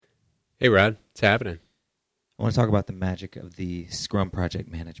Hey, Rod. What's happening? I want to talk about the magic of the Scrum project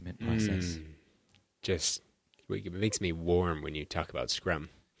management process. It makes me warm when you talk about Scrum.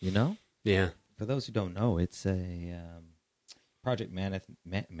 You know? Yeah. For those who don't know, it's a project management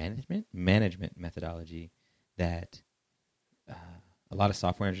methodology that a lot of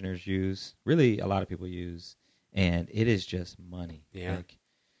software engineers use, really a lot of people use, and it is just money. Yeah. Like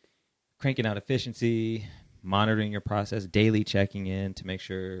cranking out efficiency, monitoring your process, daily checking in to make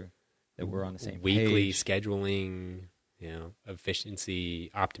sure that we're on the same Weekly page. scheduling, efficiency,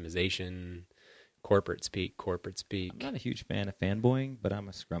 optimization, corporate speak. I'm not a huge fan of fanboying, but I'm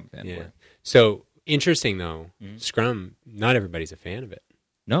a Scrum fanboy. Yeah. So, interesting though, Mhm. Scrum, not everybody's a fan of it.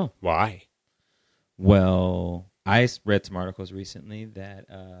 No. Why? Well, I read some articles recently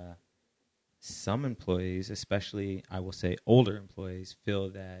that some employees, especially I will say older employees, feel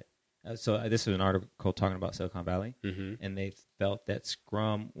that. This was an article talking about Silicon Valley, and they felt that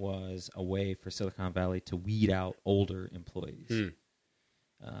Scrum was a way for Silicon Valley to weed out older employees,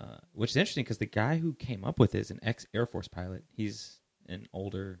 which is interesting because the guy who came up with it is an ex-Air Force pilot. He's an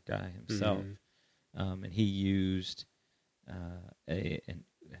older guy himself, and he used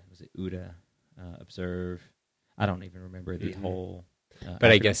was it OODA, Observe? I don't even remember the whole.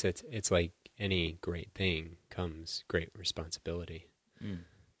 But I guess it's like any great thing comes great responsibility.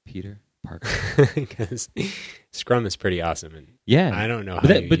 Peter Parker. Because Scrum is pretty awesome, and yeah, I don't know.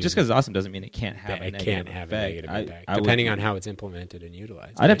 But just because it's awesome doesn't mean it can't have a negative impact, depending on how it's implemented and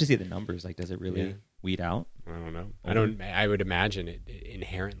utilized. I'd have to see the numbers. Like, does it really weed out? I don't know. I would imagine it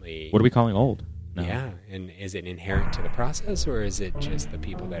inherently. What are we calling old? No. Yeah, and is it inherent to the process, or is it just the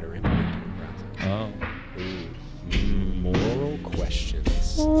people that are implementing the process? Moral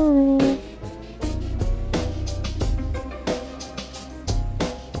questions.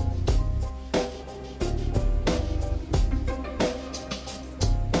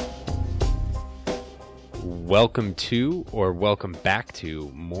 Welcome to, or welcome back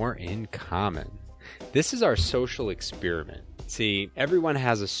to, More in Common. This is our social experiment. See, everyone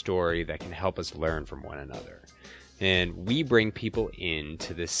has a story that can help us learn from one another. And we bring people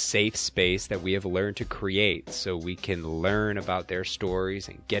into this safe space that we have learned to create so we can learn about their stories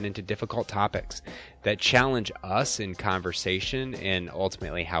and get into difficult topics that challenge us in conversation and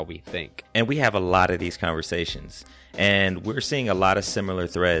ultimately how we think. And we have a lot of these conversations, and we're seeing a lot of similar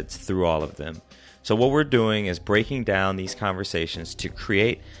threads through all of them. So what we're doing is breaking down these conversations to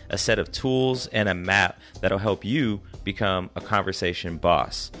create a set of tools and a map that'll help you become a conversation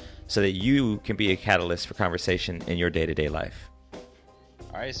boss so that you can be a catalyst for conversation in your day-to-day life.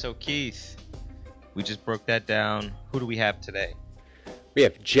 All right, so Keith, we just broke that down. Who do we have today? We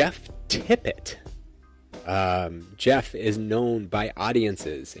have Jeff Tippett. Jeff is known by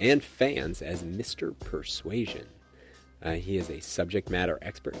audiences and fans as Mr. Persuasion. He is a subject matter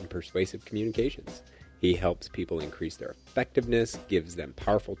expert in persuasive communications. He helps people increase their effectiveness, gives them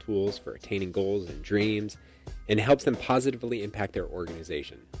powerful tools for attaining goals and dreams, and helps them positively impact their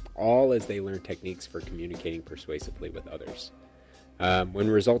organization, all as they learn techniques for communicating persuasively with others. When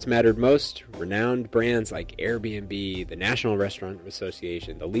results mattered most, renowned brands like Airbnb, the National Restaurant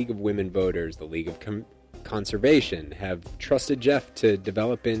Association, the League of Women Voters, the League of Conservation have trusted Jeff to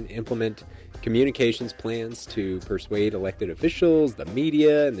develop and implement communications plans to persuade elected officials, the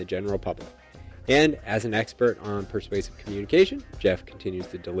media, and the general public. And as an expert on persuasive communication, Jeff continues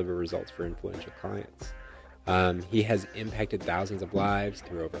to deliver results for influential clients. He has impacted thousands of lives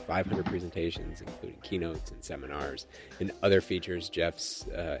through over 500 presentations, including keynotes and seminars, and other features Jeff's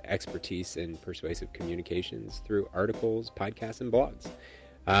expertise in persuasive communications through articles, podcasts, and blogs.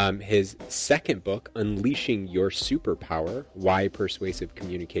 His second book, Unleashing Your Superpower, Why Persuasive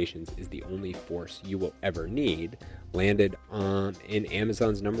Communications is the Only Force You Will Ever Need, landed in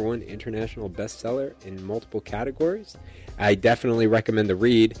Amazon's #1 international bestseller in multiple categories. I definitely recommend the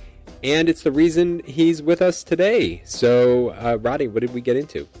read, and it's the reason he's with us today. So, Roddy, what did we get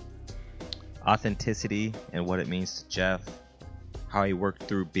into? Authenticity and what it means to Jeff, how he worked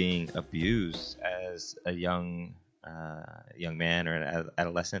through being abused as a young man or an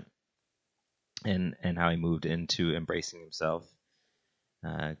adolescent, and how he moved into embracing himself,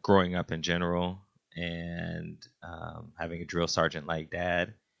 growing up in general, and having a drill sergeant like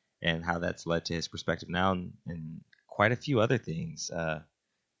dad, and how that's led to his perspective now, and quite a few other things,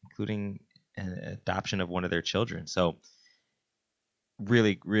 including adoption of one of their children. So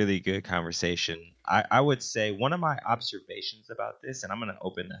really, really good conversation. I would say one of my observations about this, and I'm going to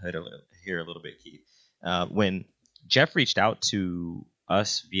open the hood a little bit, Keith, when Jeff reached out to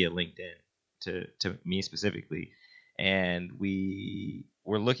us via LinkedIn, to me specifically, and we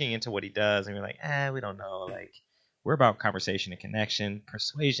were looking into what he does, and we were like, we don't know, like, we're about conversation and connection.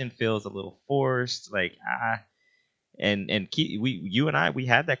 Persuasion feels a little forced, like you and I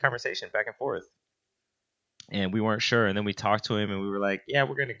had that conversation back and forth, and we weren't sure. And then we talked to him, and we were like, yeah,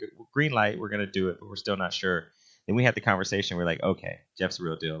 we're gonna green light, we're gonna do it, but we're still not sure. Then we had the conversation. We're like, okay, Jeff's the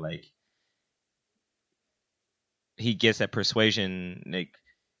real deal. Like, he gets that persuasion. Like,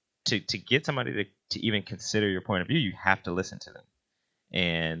 to get somebody to even consider your point of view, you have to listen to them,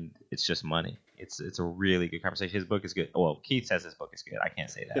 and it's just money. It's a really good conversation. His book is good. Well, Keith says his book is good. I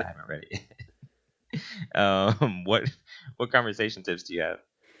can't say that. I haven't read it. What conversation tips do you have?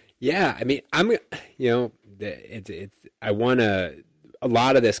 Yeah, I mean, a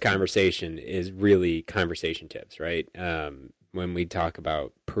lot of this conversation is really conversation tips, right? When we talk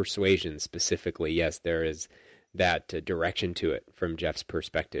about persuasion specifically, yes, there is that direction to it from Jeff's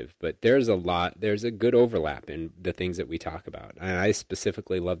perspective, but there's a good overlap in the things that we talk about. And I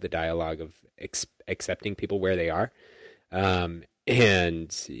specifically love the dialogue of accepting people where they are.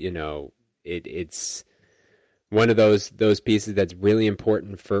 It's one of those pieces that's really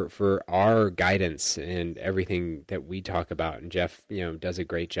important for our guidance and everything that we talk about. And Jeff, does a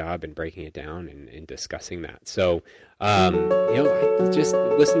great job in breaking it down and discussing that. So, I just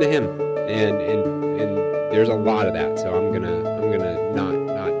listen to him and there's a lot of that. So I'm gonna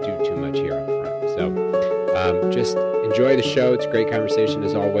not do too much here up front. So, just enjoy the show. It's a great conversation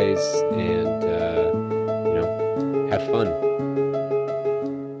as always. And, have fun.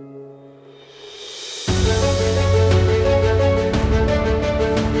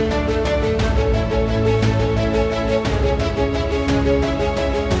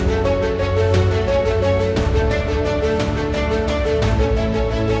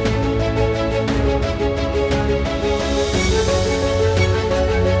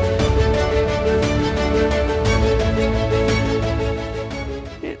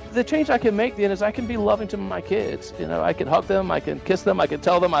 The change I can make then is I can be loving to my kids. I can hug them, I can kiss them, I can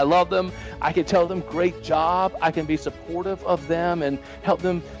tell them I love them, I can tell them great job, I can be supportive of them and help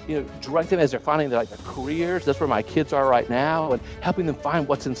them, direct them as they're finding their careers. That's where my kids are right now, and helping them find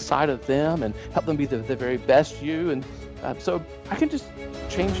what's inside of them and help them be the very best you. And so I can just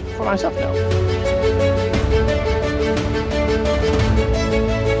change for myself now.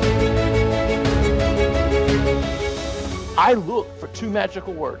 I look for two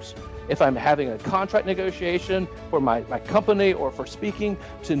magical words. If I'm having a contract negotiation for my company or for speaking,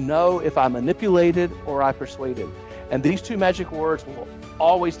 to know if I'm manipulated or I persuaded. And these two magic words will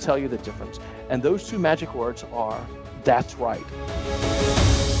always tell you the difference. And those two magic words are, that's right.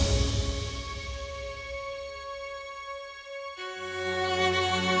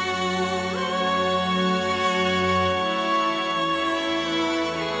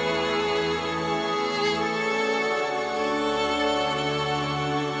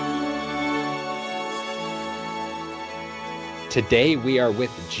 Today we are with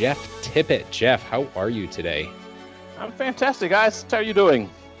Jeff Tippett. Jeff, how are you today? I'm fantastic, guys. How are you doing?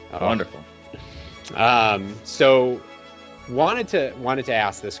 Wonderful. So wanted to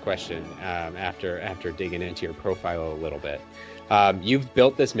ask this question after digging into your profile a little bit. You've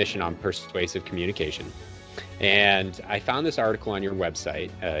built this mission on persuasive communication, and I found this article on your website,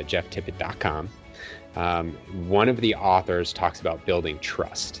 jefftippett.com. One of the authors talks about building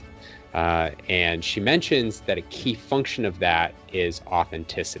trust. And she mentions that a key function of that is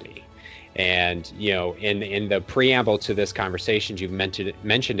authenticity. And, in the preamble to this conversation, you've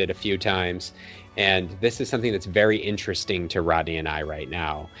mentioned it a few times. And this is something that's very interesting to Rodney and I right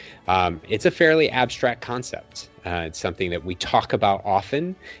now. It's a fairly abstract concept. It's something that we talk about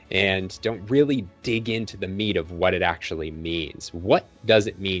often and don't really dig into the meat of what it actually means. What does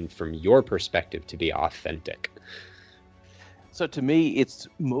it mean from your perspective to be authentic? So to me, it's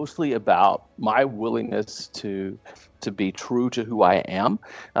mostly about my willingness to be true to who I am,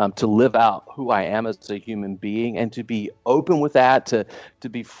 to live out who I am as a human being, and to be open with that, to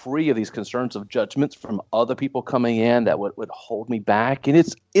be free of these concerns of judgments from other people coming in that would hold me back. And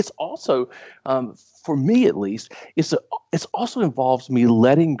it's also, for me at least, it's also involves me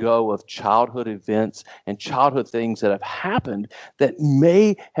letting go of childhood events and childhood things that have happened that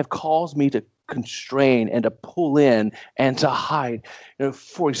may have caused me to constrain and to pull in and to hide.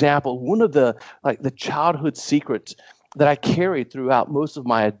 For example, one of the childhood secrets that I carried throughout most of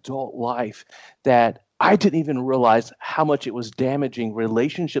my adult life that I didn't even realize how much it was damaging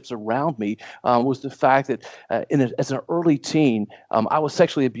relationships around me was the fact that as an early teen, I was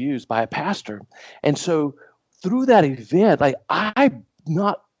sexually abused by a pastor. And so through that event, I'm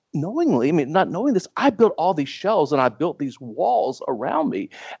not unknowingly, I mean, not knowing this, I built all these shells and I built these walls around me.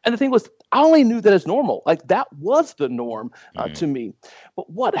 And the thing was, I only knew that as normal. Like that was the norm to me. But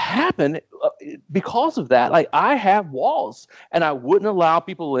what happened because of that, like I have walls and I wouldn't allow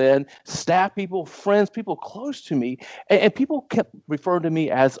people in, staff people, friends, people close to me. And people kept referring to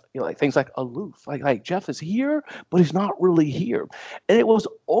me as like things like aloof, like Jeff is here, but he's not really here. And it was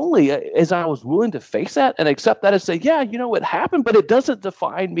only as I was willing to face that and accept that and say, yeah, it happened, but it doesn't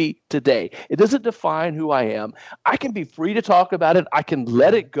define me today. It doesn't define who I am. I can be free to talk about it. I can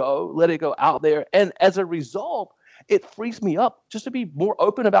let it go out there. And as a result, it frees me up just to be more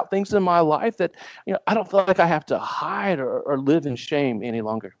open about things in my life that, I don't feel like I have to hide or live in shame any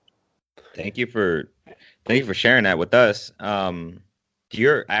longer. Thank you for sharing that with us.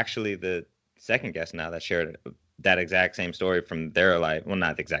 You're actually the second guest now that shared that exact same story from their life. Well,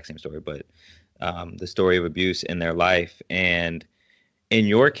 not the exact same story, but the story of abuse in their life. And in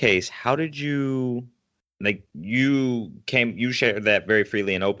your case, how did you, you shared that very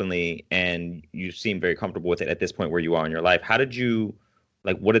freely and openly, and you seem very comfortable with it at this point where you are in your life. How did you,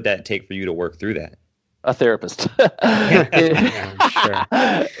 what did that take for you to work through that? A therapist.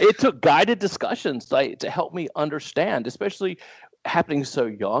 It took guided discussions to help me understand, especially happening so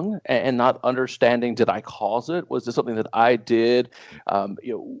young and not understanding, did I cause it? Was this something that I did?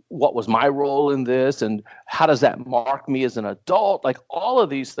 What was my role in this? And how does that mark me as an adult? Like all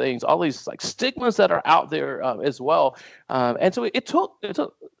of these things, all these stigmas that are out there as well. And so it took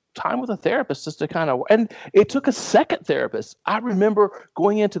time with a therapist just to and it took a second therapist. I remember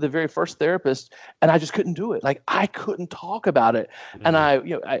going into the very first therapist and I just couldn't do it. I couldn't talk about it. Mm-hmm. And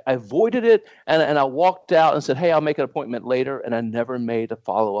I avoided it and I walked out and said, hey, I'll make an appointment later. And I never made a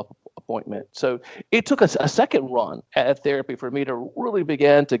follow-up appointment. So it took a second run at therapy for me to really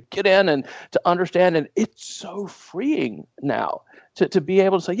begin to get in and to understand. And it's so freeing now to be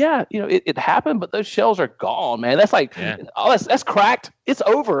able to say, yeah, it happened, but those shells are gone, man. That's that's cracked. It's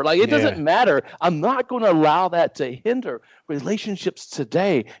over. It doesn't matter. I'm not going to allow that to hinder relationships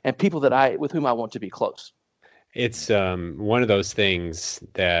today and people with whom I want to be close. It's one of those things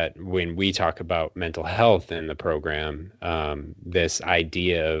that when we talk about mental health in the program, this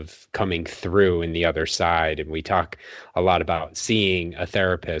idea of coming through in the other side, and we talk a lot about seeing a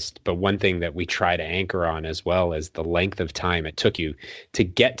therapist, but one thing that we try to anchor on as well is the length of time it took you to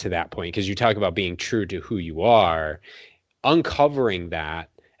get to that point, because you talk about being true to who you are, uncovering that,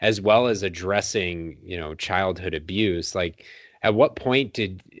 as well as addressing, childhood abuse. At what point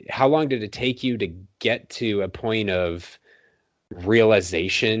how long did it take you to get to a point of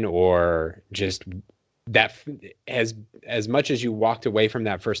realization, or just that as much as you walked away from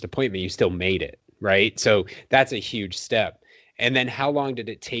that first appointment, you still made it, right? So that's a huge step. And then how long did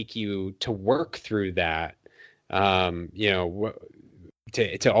it take you to work through that, to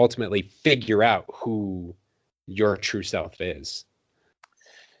ultimately figure out who your true self is?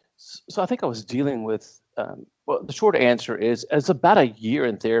 So I think I was dealing with, the short answer is it's about a year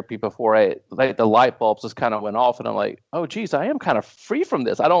in therapy before the light bulbs just kind of went off, and I'm like, oh geez, I am kind of free from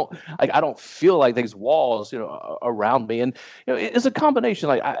this. I don't feel like these walls, around me. And it's a combination.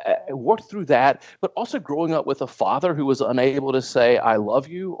 I worked through that, but also growing up with a father who was unable to say I love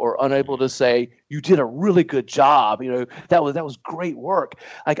you, or unable to say you did a really good job. That was great work.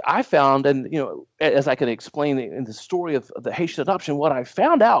 I found, and as I can explain in the story of the Haitian adoption, what I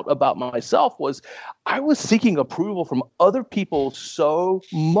found out about myself was I was seeking approval from other people so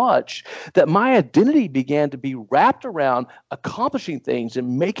much that my identity began to be wrapped around accomplishing things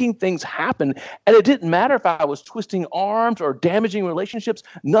and making things happen. And it didn't matter if I was twisting arms or damaging relationships.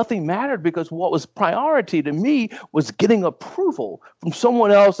 Nothing mattered, because what was priority to me was getting approval from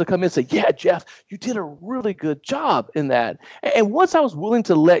someone else to come in and say, yeah, Jeff, you did a really good job in that. And once I was willing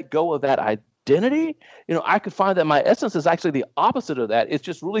to let go of that identity, I could find that my essence is actually the opposite of that. It's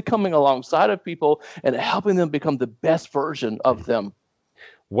just really coming alongside of people and helping them become the best version of them.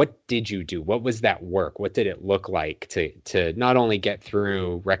 What did you do? What was that work? What did it look like to not only get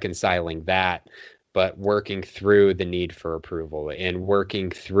through reconciling that, but working through the need for approval and working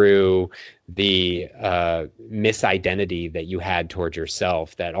through the misidentity that you had toward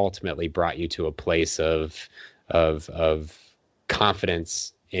yourself that ultimately brought you to a place of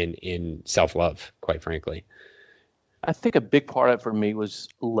confidence in self-love, quite frankly? I think a big part of it for me was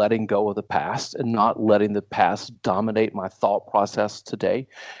letting go of the past and not letting the past dominate my thought process today,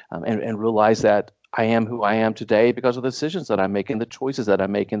 and realize that I am who I am today because of the decisions that I make and the choices that I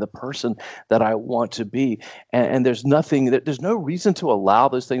make and the person that I want to be. And there's no reason to allow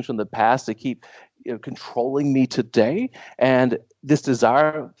those things from the past to keep controlling me today, and this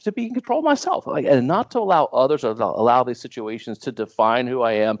desire to be in control of myself, and not to allow others or allow these situations to define who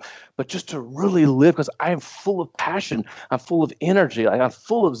I am, but just to really live, because I am full of passion, I'm full of energy, I'm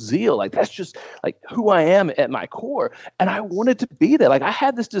full of zeal, that's just who I am at my core, and I wanted to be that. I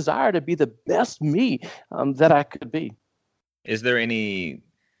had this desire to be the best me that I could be. Is there any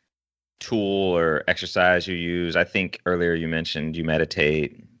tool or exercise you use? I think earlier you mentioned you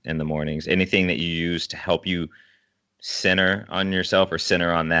meditate in the mornings. Anything that you use to help you center on yourself or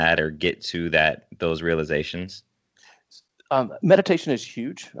center on that or get to those realizations? Meditation is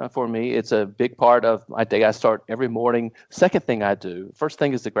huge for me. It's a big part of my day. I start every morning. Second thing I do, first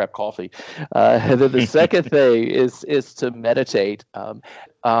thing is to grab coffee. And then the second thing is to meditate.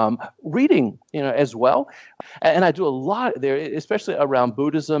 Reading, as well. And I do a lot there, especially around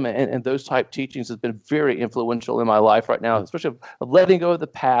Buddhism and those type teachings has been very influential in my life right now, especially of letting go of the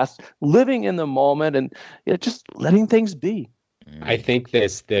past, living in the moment, and just letting things be. I think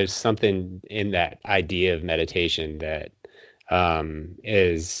there's something in that idea of meditation that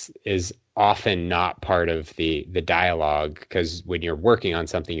is often not part of the dialogue, because when you're working on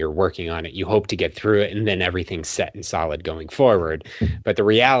something, you're working on it, you hope to get through it, and then everything's set and solid going forward. But the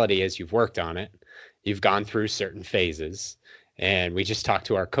reality is you've worked on it, you've gone through certain phases, and we just talked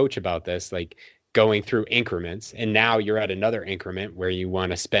to our coach about this, going through increments, and now you're at another increment where you want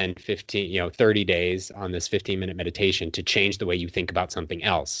to spend 30 days on this 15-minute meditation to change the way you think about something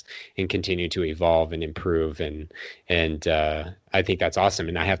else and continue to evolve and improve. And I think that's awesome.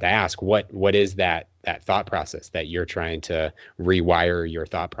 And I have to ask, what is that thought process that you're trying to rewire your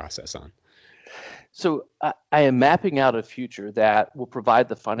thought process on? So I am mapping out a future that will provide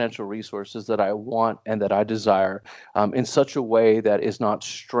the financial resources that I want and that I desire in such a way that is not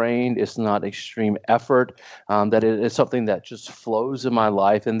strained, it's not extreme effort, that it is something that just flows in my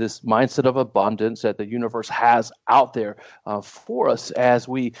life, and this mindset of abundance that the universe has out there for us as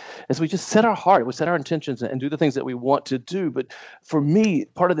we just set our heart, we set our intentions and do the things that we want to do. But for me,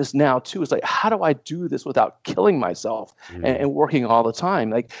 part of this now too is how do I do this without killing myself and working all the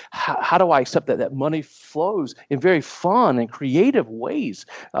time? How do I accept that money flows in very fun and creative ways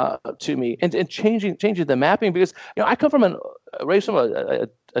to me, and changing the mapping, because I come from raised from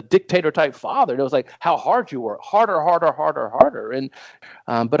a dictator type father. It was how hard you work, harder, and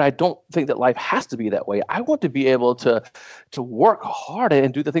but I don't think that life has to be that way. I want to be able to work hard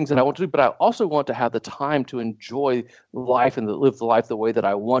and do the things that I want to do, but I also want to have the time to enjoy life and live the life the way that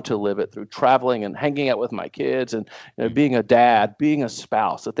I want to live it, through traveling and hanging out with my kids and being a dad, being a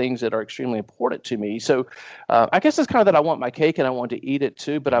spouse, the things that are extremely important to me. So I guess it's kind of that I want my cake and I want to eat it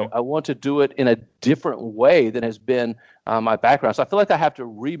too, but I want to do it in a different way than has been my background. So I feel like I have to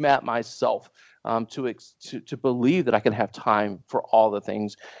remap myself to believe that I can have time for all the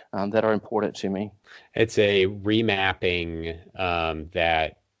things that are important to me. It's a remapping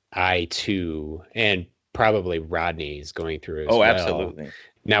that I too, and probably Rodney, is going through as well. Oh, absolutely.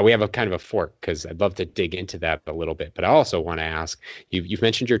 Now we have a kind of a fork, because I'd love to dig into that a little bit, but I also want to ask, you've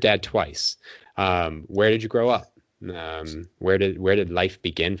mentioned your dad twice. Where did you grow up? Where did life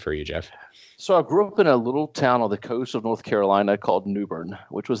begin for you, Jeff? So I grew up in a little town on the coast of North Carolina called New Bern,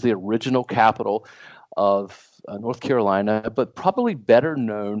 which was the original capital of North Carolina, but probably better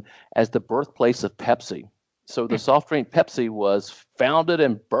known as the birthplace of Pepsi. So the soft drink Pepsi was founded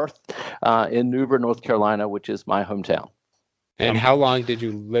and birthed in New Bern, North Carolina, which is my hometown. And how long did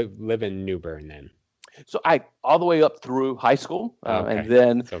you live in New Bern then? So I all the way up through high school, and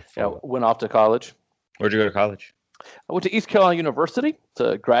then went off to college. Where'd you go to college? I went to East Carolina University,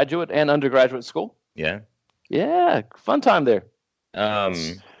 to graduate and undergraduate school. Yeah, fun time there.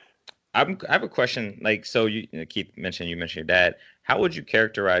 I have a question. So Keith mentioned your dad. How would you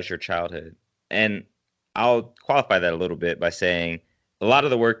characterize your childhood? And I'll qualify that a little bit by saying a lot of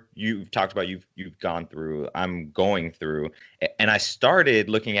the work you've talked about, you've gone through, I'm going through, and I started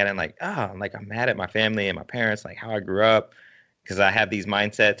looking at it I'm mad at my family and my parents, how I grew up, because I have these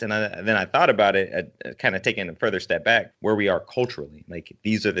mindsets. And then I thought about it, kind of taking a further step back, where we are culturally.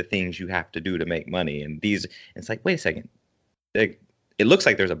 These are the things you have to do to make money. And it's wait a second. It looks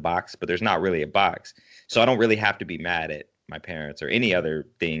like there's a box, but there's not really a box. So I don't really have to be mad at my parents or any other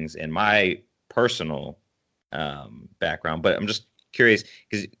things in my personal background. But I'm just curious,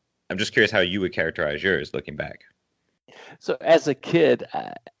 how you would characterize yours looking back. So as a kid,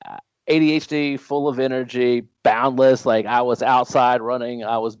 ADHD, full of energy, boundless. Like I was outside running,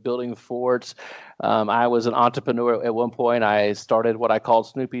 I was building forts. I was an entrepreneur at one point. I started what I called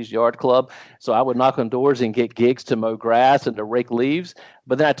Snoopy's Yard Club. So I would knock on doors and get gigs to mow grass and to rake leaves.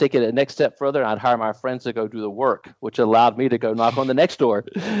 But then I'd take it a next step further, and I'd hire my friends to go do the work, which allowed me to go knock on the next door.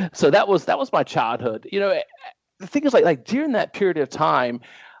 So that was my childhood. The thing is, like during that period of time,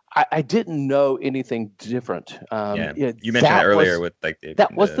 I didn't know anything different. You mentioned that earlier with like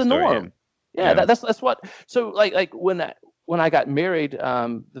that was the story, norm. Yeah, that's what. So like when I got married,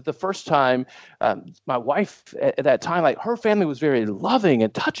 the first time, my wife at that time, like her family was very loving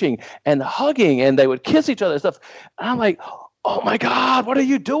and touching and hugging, and they would kiss each other and stuff. And I'm like, oh my God, what are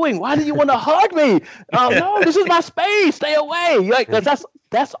you doing? Why do you want to hug me? No, this is my space. Stay away. Like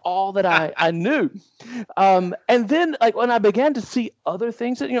that's all that I knew. And then like when I began to see other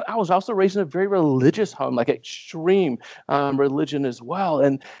things, that I was also raised in a very religious home, like extreme religion as well,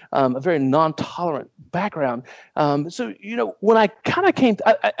 and a very non-tolerant background. So when I kind of came,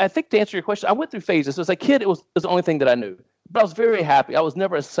 I think to answer your question, I went through phases. So as a kid, it was the only thing that I knew, but I was very happy. I was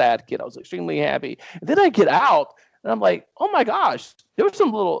never a sad kid. I was extremely happy. And then I get out. And I'm like, oh my gosh, there were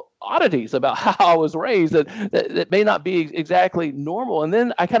some little oddities about how I was raised that may not be exactly normal. And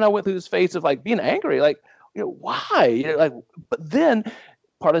then I kind of went through this phase of like being angry, like, why? But then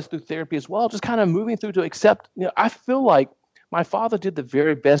part of this through therapy as well, just kind of moving through to accept, I feel like my father did the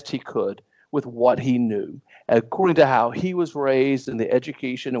very best he could with what he knew, according to how he was raised and the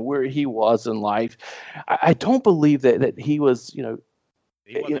education and where he was in life. I don't believe that he was,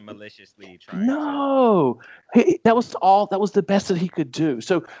 he wasn't maliciously trying. No, that was the best that he could do.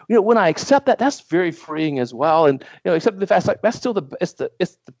 So when I accept that, that's very freeing as well. And accepting the fact, like that's still it's the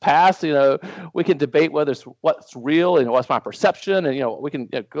past. We can debate whether it's what's real and what's my perception, and we can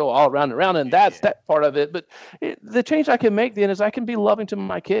go all around and around, and that's that part of it. But the change I can make then is I can be loving to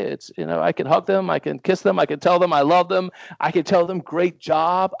my kids. I can hug them, I can kiss them, I can tell them I love them, I can tell them great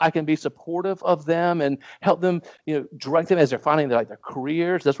job, I can be supportive of them and help them, direct them as they're finding their careers.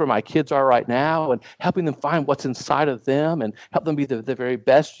 That's where my kids are right now, and helping them find what's inside of them and help them be the very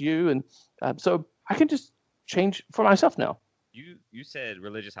best you. And so I can just change for myself now. You said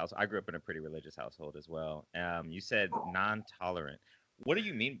religious house. I grew up in a pretty religious household as well. You said non-tolerant. What do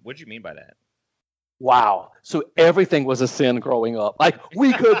you mean? What do you mean by that? Wow. So everything was a sin growing up. Like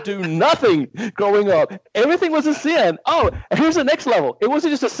we could do nothing growing up. Everything was a sin. Oh, and here's the next level. It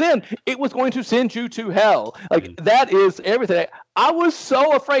wasn't just a sin. It was going to send you to hell. Like that is everything. I was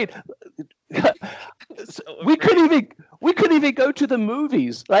so afraid. We couldn't even go to the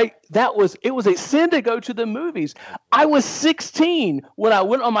movies. Right? It was a sin to go to the movies. I was 16 when I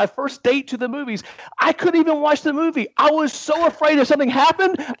went on my first date to the movies. I couldn't even watch the movie. I was so afraid if something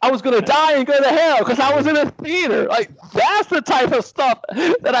happened, I was going to die and go to hell because I was in a theater. Like that's the type of stuff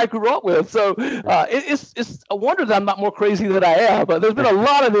that I grew up with. So it's a wonder that I'm not more crazy than I am. But there's been a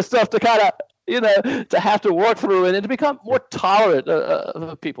lot of this stuff to kind of to have to work through and to become more tolerant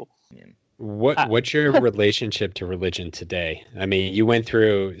of people. What's your relationship to religion today? I mean, you went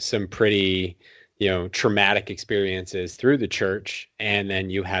through some pretty, traumatic experiences through the church, and then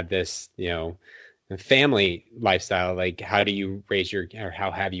you had this, family lifestyle. Like, how have you raised your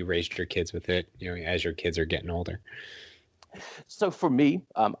kids with it, as your kids are getting older? So for me,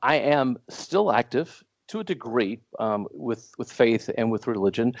 I am still active to a degree with faith and with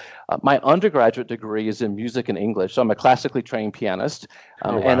religion. My undergraduate degree is in music and English, so I'm a classically trained pianist,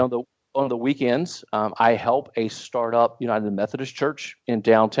 and on the weekends, I help a startup United Methodist Church in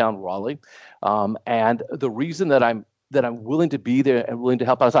downtown Raleigh. And the reason that I'm willing to be there and willing to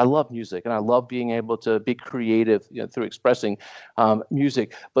help out is I love music and I love being able to be creative through expressing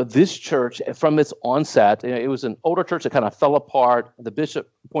music. But this church, from its onset, it was an older church that kind of fell apart. The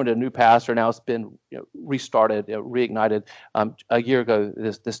bishop appointed a new pastor. Now it's been restarted, reignited a year ago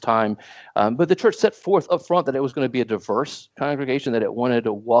this time. But the church set forth up front that it was going to be a diverse congregation, that it wanted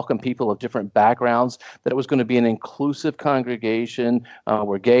to welcome people of different backgrounds, that it was going to be an inclusive congregation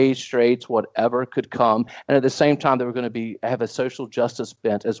where gays, straights, whatever could come. And at the same time, they were going to have a social justice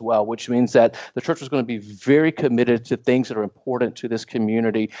bent as well, which means that the church was going to be very committed to things that are important to this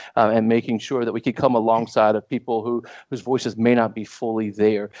community and making sure that we could come alongside of people whose voices may not be fully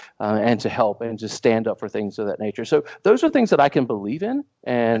there and to help and to stand up for things of that nature. So those are things that I can believe in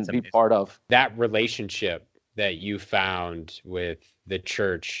and be part of. That relationship that you found with the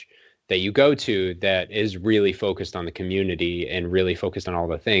church that you go to that is really focused on the community and really focused on all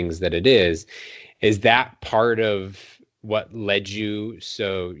the things that it is that part of what led you?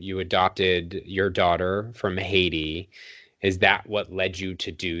 So you adopted your daughter from Haiti. Is that what led you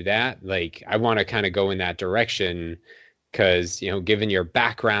to do that? Like, I want to kind of go in that direction because, given your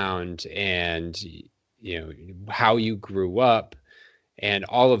background and, how you grew up and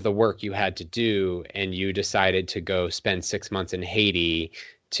all of the work you had to do, and you decided to go spend 6 months in Haiti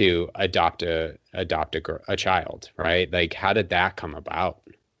to adopt a child, right? Like, how did that come about?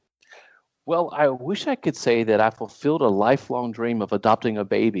 Well, I wish I could say that I fulfilled a lifelong dream of adopting a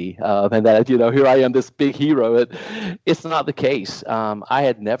baby, and that, here I am, this big hero. It's not the case. I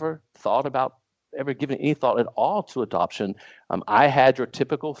had never thought about ever given any thought at all to adoption. I had your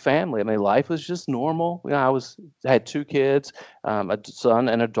typical family. I mean, life was just normal. I had 2 kids, a son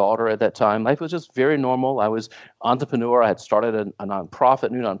and a daughter at that time. Life was just very normal. I was entrepreneur. I had started a new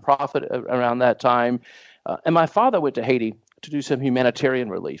nonprofit around that time. And my father went to Haiti to do some humanitarian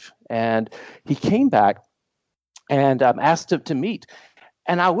relief. And he came back and asked to meet.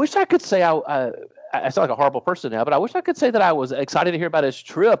 And I wish I could say I sound like a horrible person now, but I wish I could say that I was excited to hear about his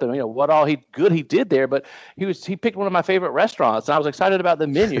trip and what all he did there. But he picked one of my favorite restaurants, and I was excited about the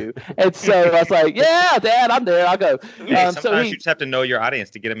menu. And so I was like, "Yeah, Dad, I'm there. I'll go." Hey, sometimes you just have to know your audience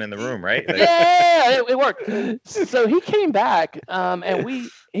to get them in the room, right? Like, yeah, it worked. So he came back, and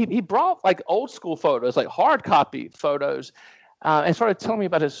he brought like old school photos, like hard copy photos, and started telling me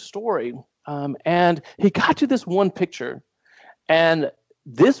about his story. And he got to this one picture, and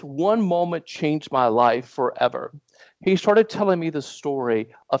this one moment changed my life forever. He started telling me the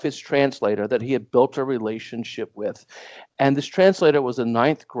story of his translator that he had built a relationship with. And this translator was a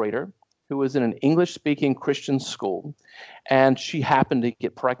 9th grader who was in an English-speaking Christian school, and she happened to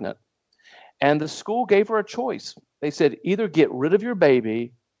get pregnant. And the school gave her a choice. They said, either get rid of your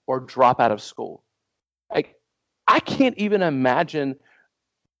baby or drop out of school. Like, I can't even imagine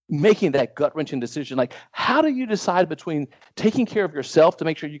making that gut-wrenching decision. Like, how do you decide between taking care of yourself to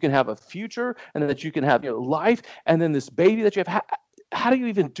make sure you can have a future and that you can have life, and then this baby that you have? How do you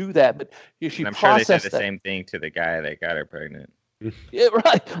even do that? But I'm sure they said the same thing to the guy that got her pregnant. Yeah,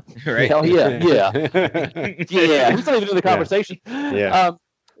 right. Right. Hell yeah. Yeah. He's not even in the conversation. Yeah.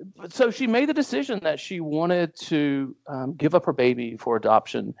 So she made the decision that she wanted to give up her baby for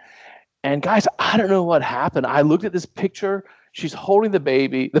adoption. And guys, I don't know what happened. I looked at this picture. She's holding the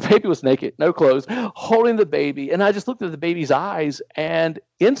baby. The baby was naked, no clothes, holding the baby. And I just looked at the baby's eyes, and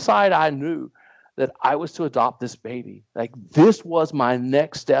inside I knew that I was to adopt this baby. Like, this was my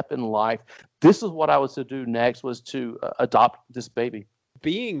next step in life. This is what I was to do next, was to adopt this baby.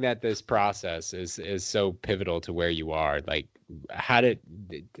 Being that this process is so pivotal to where you are, like,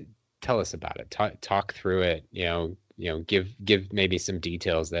 tell us about it. Talk through it, give maybe some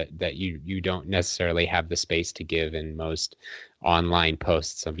details that you don't necessarily have the space to give in most online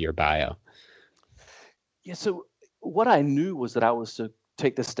posts of your bio. Yeah, so what I knew was that I was to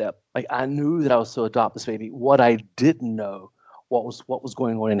take this step. Like, I knew that I was to adopt this baby. What I didn't know what was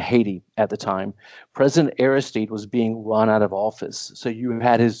going on in Haiti at the time. President Aristide was being run out of office. So you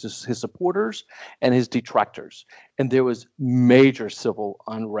had his supporters and his detractors. And there was major civil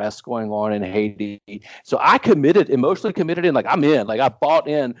unrest going on in Haiti. So I emotionally committed in, like, I'm in. Like, I bought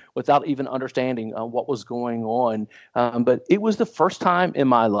in without even understanding what was going on. But it was the first time in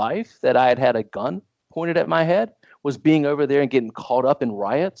my life that I had had a gun pointed at my head, was being over there and getting caught up in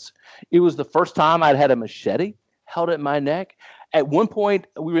riots. It was the first time I'd had a machete held at my neck. At one point,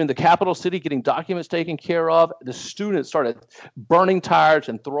 we were in the capital city getting documents taken care of. The students started burning tires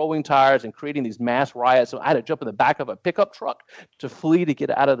and throwing tires and creating these mass riots. So I had to jump in the back of a pickup truck to flee to get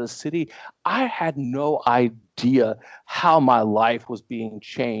out of the city. I had no idea how my life was being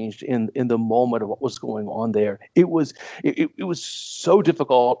changed in the moment of what was going on there. It was so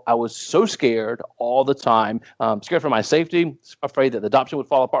difficult. I was so scared all the time, scared for my safety, afraid that the adoption would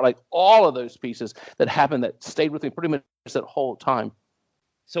fall apart. Like, all of those pieces that happened that stayed with me pretty much that whole time.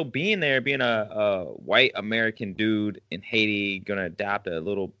 So being a white American dude in Haiti, gonna adopt a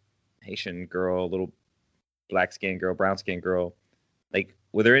little Haitian girl, a little black skinned girl, brown skinned girl, like,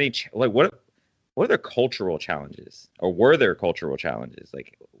 were there any what are their cultural challenges, or were there cultural challenges?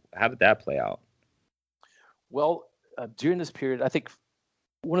 Like, how did that play out? Well, during this period, I think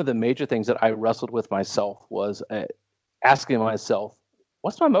one of the major things that I wrestled with myself was asking myself,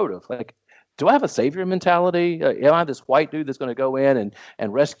 what's my motive? Like, do I have a savior mentality? Am I this white dude that's going to go in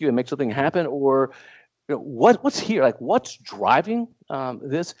and rescue and make something happen? Or what's here? Like, what's driving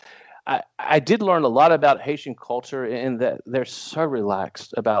this? I did learn a lot about Haitian culture in that they're so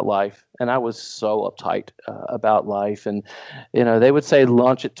relaxed about life. And I was so uptight about life. And, they would say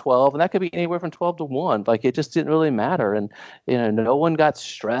lunch at 12, and that could be anywhere from 12 to 1. Like, it just didn't really matter. And, no one got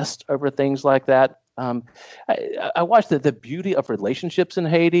stressed over things like that. I watched the beauty of relationships in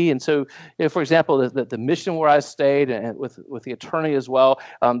Haiti. And so, for example, the mission where I stayed, and with the attorney as well,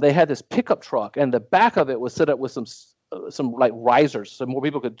 they had this pickup truck, and the back of it was set up with some some like risers so more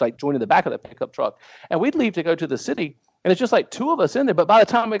people could like join in the back of the pickup truck. And we'd leave to go to the city. And it's just like two of us in there. But by the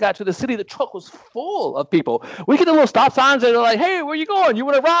time we got to the city, the truck was full of people. We get the little stop signs and they're like, hey, where you going? You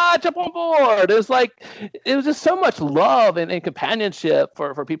want to ride? Jump on board. It was just so much love and companionship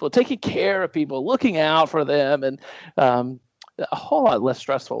for people, taking care of people, looking out for them, and a whole lot less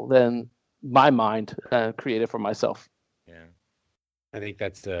stressful than my mind created for myself. Yeah. I think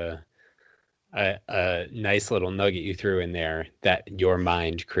that's a nice little nugget you threw in there, that your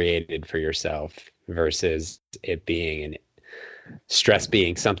mind created for yourself versus it being stress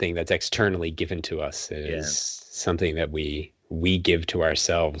being something that's externally given to us. It is something that we give to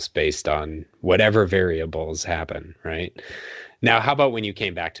ourselves based on whatever variables happen, right? Now, how about when you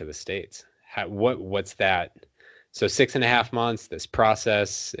came back to the States? What's that? So 6.5 months, this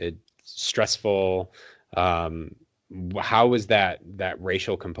process, it's stressful. How was that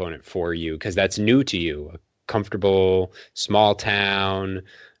racial component for you? Because that's new to you, a comfortable small town,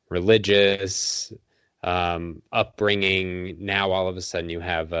 religious upbringing. Now all of a sudden you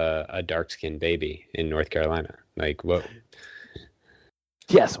have a dark-skinned baby in North Carolina. Like, what?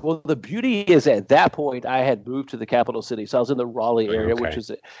 Yes. Well, the beauty is at that point I had moved to the capital city. So I was in the Raleigh area, which is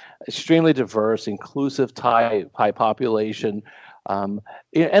extremely diverse, inclusive type population.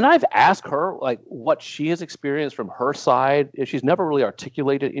 And I've asked her like what she has experienced from her side. She's never really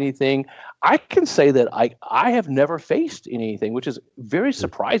articulated anything. I can say that I have never faced anything, which is very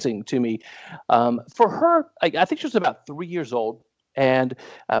surprising to me. For her, I think she was about 3 years old. And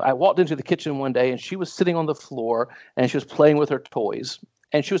I walked into the kitchen one day and she was sitting on the floor and she was playing with her toys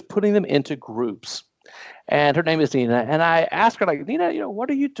and she was putting them into groups. And her name is Nina. And I asked her, like, Nina, what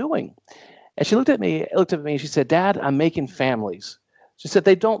are you doing? And she looked at me and she said, Dad, I'm making families. She said,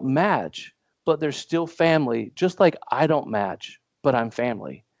 they don't match, but they're still family, just like I don't match, but I'm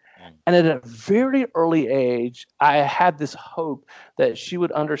family. And at a very early age, I had this hope that she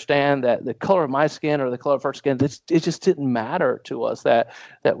would understand that the color of my skin or the color of her skin, it just didn't matter to us, that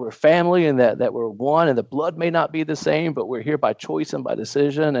we're family and that we're one, and the blood may not be the same, but we're here by choice and by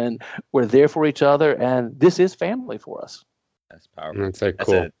decision, and we're there for each other, and this is family for us. That's powerful. That's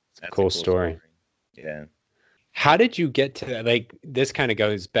a cool story. Yeah. How did you get to that? Like, this kind of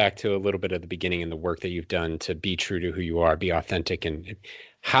goes back to a little bit of the beginning in the work that you've done to be true to who you are, be authentic. And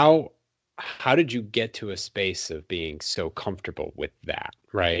how did you get to a space of being so comfortable with that?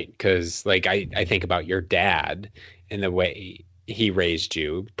 Right. Because like, I think about your dad and the way he raised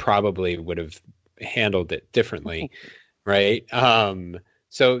you, probably would have handled it differently. Right.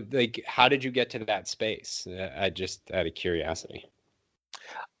 So like, how did you get to that space? Just out of curiosity.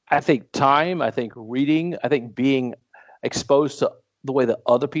 I think time, I think reading, I think being exposed to the way that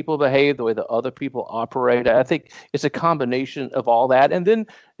other people behave, the way that other people operate. I think it's a combination of all that. And then,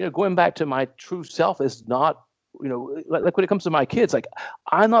 going back to my true self is not, like when it comes to my kids, like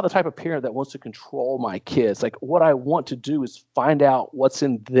I'm not the type of parent that wants to control my kids. Like what I want to do is find out what's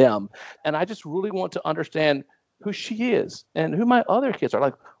in them. And I just really want to understand who she is and who my other kids are.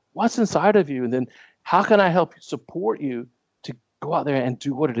 Like, what's inside of you? And then how can I help support you to go out there and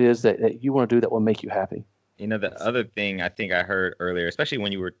do what it is that you want to do that will make you happy? The other thing I think I heard earlier, especially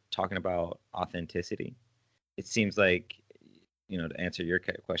when you were talking about authenticity, it seems like, to answer your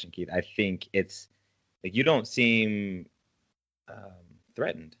question, Keith, I think it's like you don't seem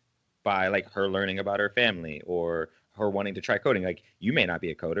threatened by like her learning about her family or her wanting to try coding. Like, you may not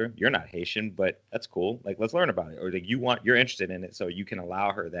be a coder, you're not Haitian, but that's cool. Like, let's learn about it. Or like you're interested in it, so you can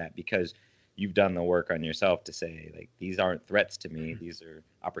allow her that because you've done the work on yourself to say, like, these aren't threats to me, these are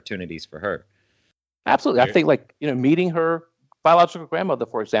opportunities for her. Absolutely. I think meeting her biological grandmother,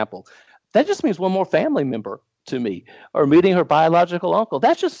 for example, that just means one more family member to me. Or meeting her biological uncle,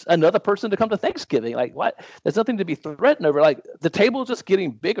 that's just another person to come to Thanksgiving. Like, what? There's nothing to be threatened over. Like, the table is just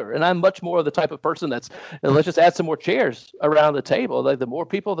getting bigger, and I'm much more of the type of person that's, let's just add some more chairs around the table. Like, the more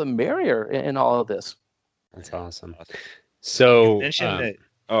people, the merrier in all of this. That's awesome. So, you mentioned that.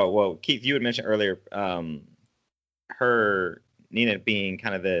 Oh well, Keith, you had mentioned earlier, Nina being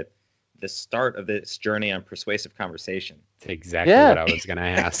kind of the start of this journey on persuasive conversation. That's exactly what I was going to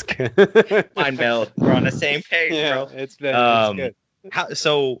ask. Mind meld. We're on the same page, bro. It's good.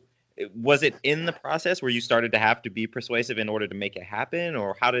 So was it in the process where you started to have to be persuasive in order to make it happen,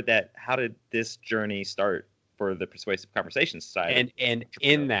 or how did this journey start for the persuasive conversations side? And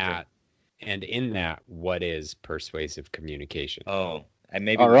in that, what is persuasive communication? Oh, and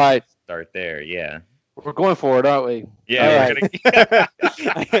maybe all right, start there. Yeah. We're going for it, aren't we? Yeah,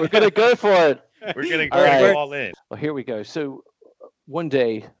 we're going to go for it. We're going to go all in. Well, here we go. So one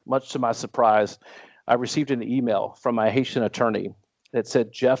day, much to my surprise, I received an email from my Haitian attorney that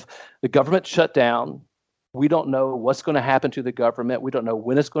said, Jeff, the government shut down. We don't know what's going to happen to the government. We don't know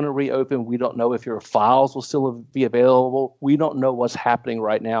when it's going to reopen. We don't know if your files will still be available. We don't know what's happening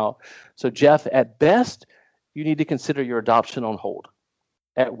right now. So, Jeff, at best, you need to consider your adoption on hold.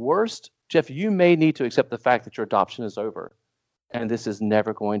 At worst, Jeff, you may need to accept the fact that your adoption is over and this is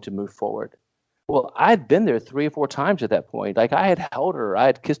never going to move forward. Well, I'd been there 3 or 4 times at that point. Like, I had held her. I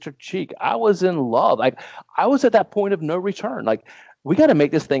had kissed her cheek. I was in love. Like, I was at that point of no return. Like, we got to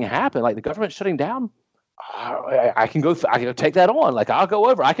make this thing happen. Like, the government's shutting down. I can go take that on. Like, I'll go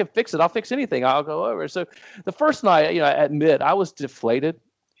over. I can fix it. I'll fix anything. I'll go over. So the first night, I admit I was deflated.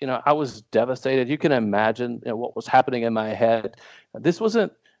 I was devastated. You can imagine what was happening in my head. This was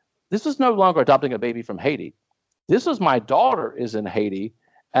no longer adopting a baby from Haiti. This was my daughter is in Haiti,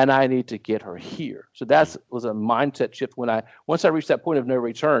 and I need to get her here. So that was a mindset shift. Once I reached that point of no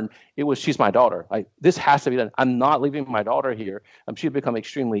return, she's my daughter. This has to be done. I'm not leaving my daughter here. She had become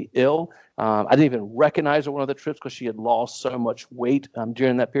extremely ill. I didn't even recognize her one of the trips because she had lost so much weight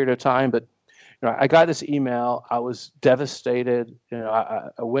during that period of time. But I got this email. I was devastated. I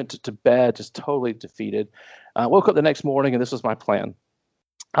went to bed just totally defeated. I woke up the next morning, and this was my plan.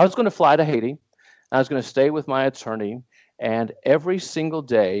 I was going to fly to Haiti. I was going to stay with my attorney. And every single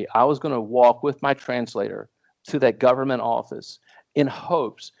day, I was going to walk with my translator to that government office in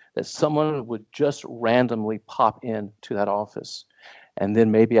hopes that someone would just randomly pop in to that office. And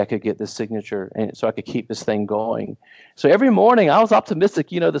then maybe I could get this signature and so I could keep this thing going. So every morning I was optimistic.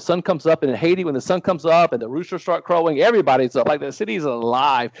 The sun comes up, and in Haiti, when the sun comes up and the roosters start crowing, everybody's up. Like, the city's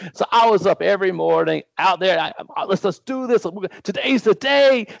alive. So I was up every morning out there. Let's do this. Today's the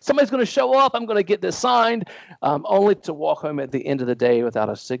day. Somebody's going to show up. I'm going to get this signed, only to walk home at the end of the day without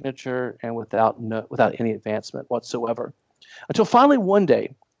a signature and without any advancement whatsoever. Until finally one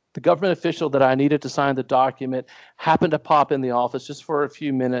day, the government official that I needed to sign the document happened to pop in the office just for a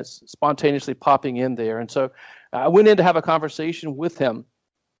few minutes, spontaneously popping in there. And so I went in to have a conversation with him.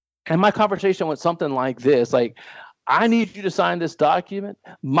 And my conversation went something like this, like, I need you to sign this document.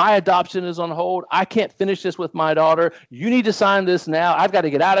 My adoption is on hold. I can't finish this with my daughter. You need to sign this now. I've got to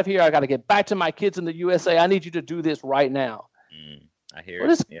get out of here. I've got to get back to my kids in the USA. I need you to do this right now. I hear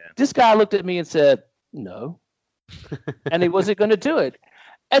it. This guy looked at me and said, no. And he wasn't going to do it.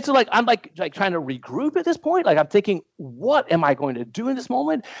 And so, I'm trying to regroup at this point. I'm thinking, what am I going to do in this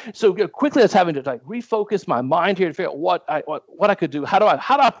moment? So quickly, I was having to refocus my mind here to figure out what I could do. How do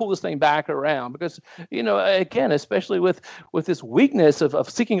I pull this thing back around? Because again, especially with this weakness of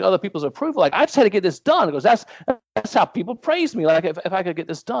seeking other people's approval, I just had to get this done because that's how people praise me. If I could get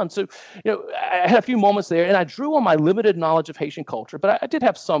this done. So I had a few moments there, and I drew on my limited knowledge of Haitian culture, but I did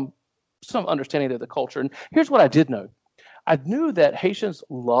have some understanding of the culture. And here's what I did know. I knew that Haitians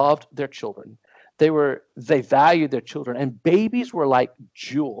loved their children. They valued their children, and babies were like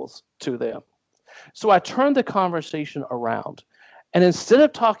jewels to them. So I turned the conversation around, and instead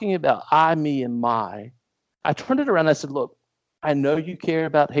of talking about I, me, and my, I turned it around and I said, look, I know you care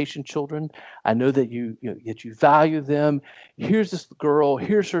about Haitian children. I know that you value them. Here's this girl.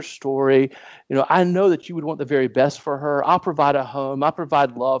 Here's her story. I know that you would want the very best for her. I'll provide a home. I'll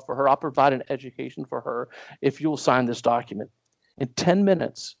provide love for her. I'll provide an education for her if you'll sign this document. In 10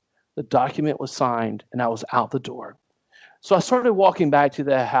 minutes, the document was signed, and I was out the door. So I started walking back to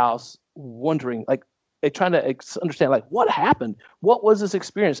the house, wondering, trying to understand, what happened? What was this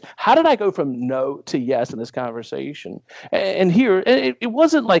experience? How did I go from no to yes in this conversation? And here, it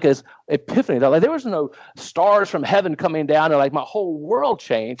wasn't like an epiphany. There was no stars from heaven coming down and my whole world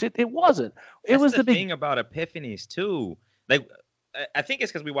changed. It wasn't. It was the thing about epiphanies too. I think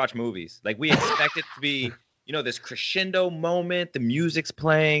it's because we watch movies. We expect it to be, this crescendo moment. The music's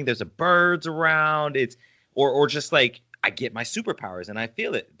playing. There's birds around. Or just I get my superpowers and I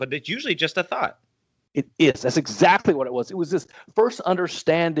feel it. But it's usually just a thought. It is. That's exactly what it was. It was this first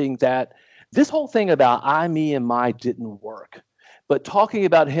understanding that this whole thing about I, me, and my didn't work. But talking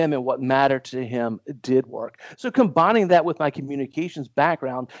about him and what mattered to him did work. So combining that with my communications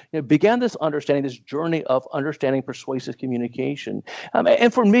background, began this understanding, this journey of understanding persuasive communication.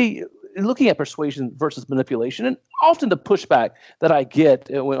 And for me, looking at persuasion versus manipulation, and often the pushback that I get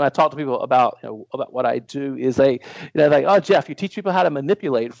when I talk to people about what I do is oh, Jeff, you teach people how to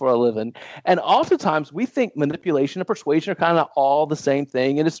manipulate for a living. And oftentimes we think manipulation and persuasion are kind of all the same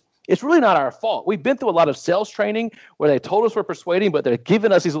thing, and it's really not our fault. We've been through a lot of sales training where they told us we're persuading, but they're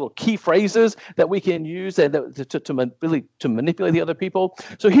giving us these little key phrases that we can use and to manipulate the other people.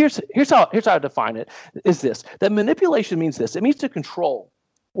 So here's how I define it: is this that manipulation means this? It means to control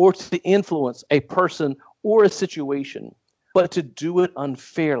or to influence a person or a situation but to do it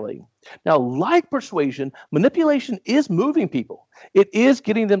unfairly. Now, like persuasion, manipulation is moving people. It is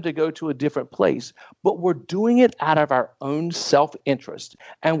getting them to go to a different place, but we're doing it out of our own self-interest,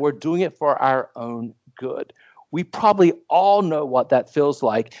 and we're doing it for our own good. We probably all know what that feels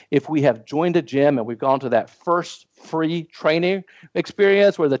like if we have joined a gym and we've gone to that first free training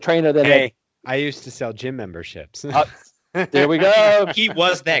experience where the trainer then... Hey, I used to sell gym memberships. There we go. He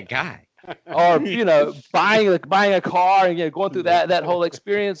was that guy. Or buying a car and going through that whole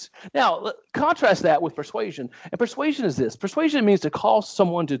experience. Now, contrast that with persuasion. And persuasion is this: persuasion means to cause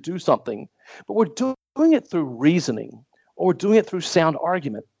someone to do something, but we're doing it through reasoning, or we're doing it through sound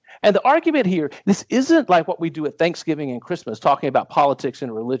argument. And the argument here, this isn't like what we do at Thanksgiving and Christmas, talking about politics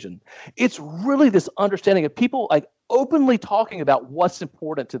and religion. It's really this understanding of people like openly talking about what's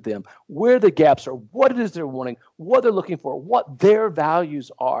important to them, where the gaps are, what it is they're wanting, what they're looking for, what their values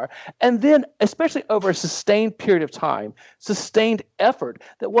are. And then, especially over a sustained period of time, sustained effort,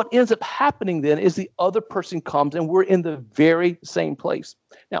 that what ends up happening then is the other person comes and we're in the very same place.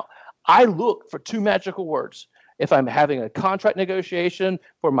 Now, I look for two magical words. If I'm having a contract negotiation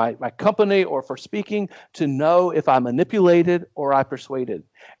for my company or for speaking, to know if I manipulated or I persuaded.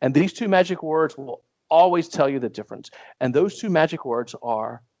 And these two magic words will always tell you the difference. And those two magic words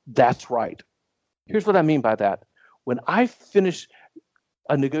are, that's right. Here's what I mean by that. When I finish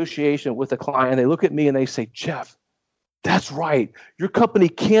a negotiation with a client, they look at me and they say, Jeff, that's right. Your company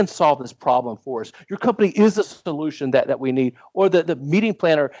can solve this problem for us. Your company is the solution that we need. Or the meeting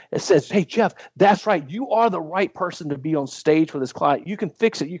planner says, hey, Jeff, that's right. You are the right person to be on stage for this client. You can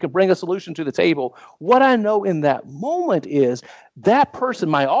fix it. You can bring a solution to the table. What I know in that moment is that person,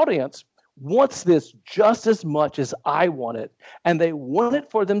 my audience, wants this just as much as I want it, and they want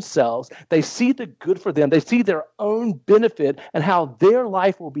it for themselves. They see the good for them. They see their own benefit and how their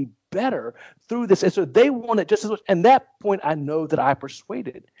life will be better through this. And so they want it just as much. And that point, I know that I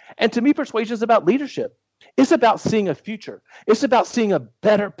persuaded. And to me, persuasion is about leadership. It's about seeing a future. It's about seeing a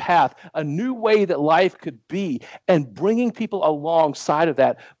better path, a new way that life could be, and bringing people alongside of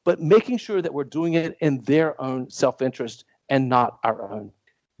that, but making sure that we're doing it in their own self-interest and not our own.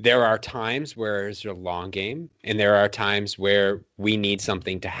 There are times where it's a long game, and there are times where we need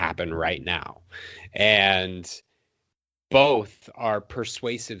something to happen right now. And both are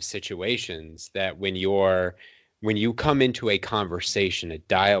persuasive situations that when you come into a conversation, a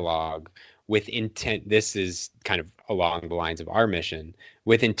dialogue with intent, this is kind of along the lines of our mission,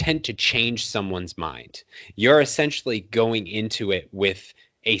 with intent to change someone's mind. You're essentially going into it with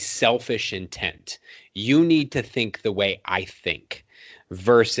a selfish intent. You need to think the way I think,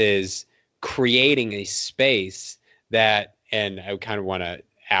 versus creating a space that, and I kind of want to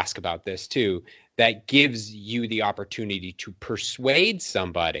ask about this too, that gives you the opportunity to persuade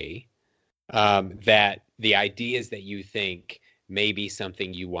somebody that the ideas that you think may be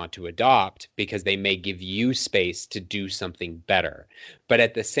something you want to adopt, because they may give you space to do something better. But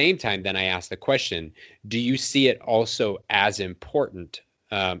at the same time, then I ask the question, do you see it also as important,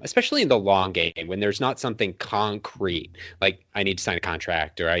 especially in the long game, when there's not something concrete, like I need to sign a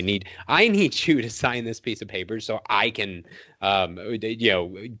contract, or I need you to sign this piece of paper so I can,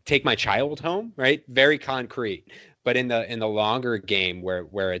 take my child home, right? Very concrete. But in the longer game,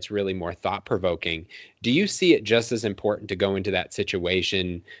 where it's really more thought provoking, do you see it just as important to go into that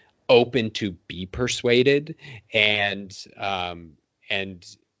situation open to be persuaded and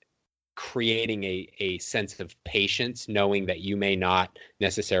creating a sense of patience, knowing that you may not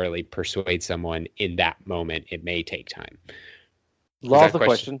necessarily persuade someone in that moment? It may take time. Love the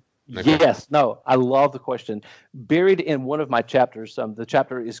question. Okay. Yes. No, I love the question. Buried in one of my chapters, the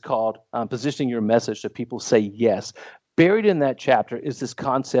chapter is called Positioning Your Message so People Say Yes. Buried in that chapter is this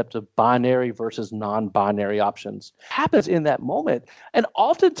concept of binary versus non-binary options. It happens in that moment. And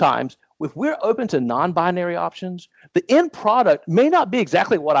oftentimes, if we're open to non-binary options, the end product may not be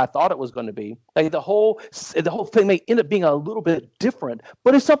exactly what I thought it was going to be. Like the whole thing may end up being a little bit different,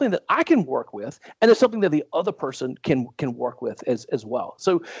 but it's something that I can work with, and it's something that the other person can work with as well.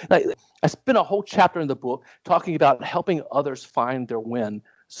 So I spent a whole chapter in the book talking about helping others find their win,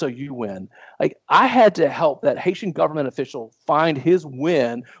 so you win. Like I had to help that Haitian government official find his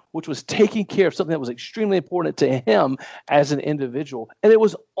win, which was taking care of something that was extremely important to him as an individual. And it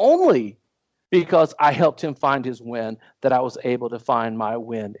was only because I helped him find his win that I was able to find my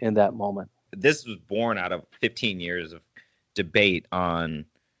win in that moment. This was born out of 15 years of debate on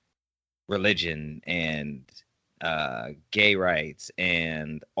religion and gay rights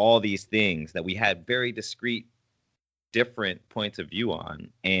and all these things that we had very discrete, different points of view on,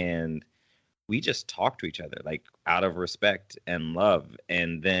 and we just talked to each other like out of respect and love.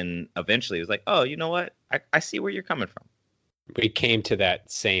 And then eventually it was like, oh, you know what? I see where you're coming from. We came to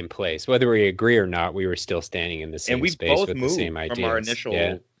that same place. Whether we agree or not, we were still standing in the same And we space both with the moved same ideas. from our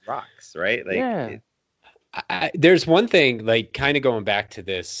initial rocks, right? Like, Yeah. There's one thing, like, kind of going back to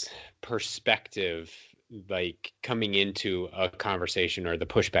this perspective, like coming into a conversation or the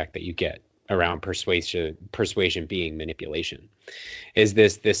pushback that you get around persuasion being manipulation, is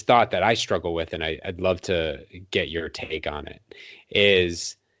this thought that I struggle with, and I'd love to get your take on it,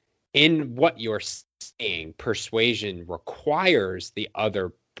 is in what you're saying, persuasion requires the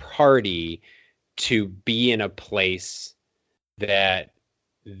other party to be in a place that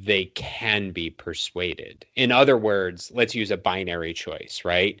they can be persuaded. In other words, let's use a binary choice,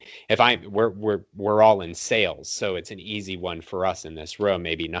 right? If we're all in sales, so it's an easy one for us in this room.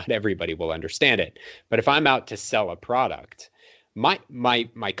 Maybe not everybody will understand it, but if I'm out to sell a product, my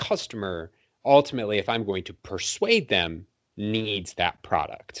customer, ultimately, if I'm going to persuade them, needs that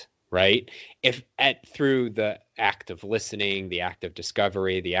product, right? If through the act of listening, the act of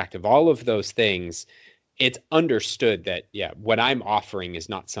discovery, the act of all of those things, it's understood that, what I'm offering is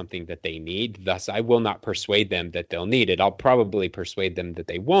not something that they need. Thus, I will not persuade them that they'll need it. I'll probably persuade them that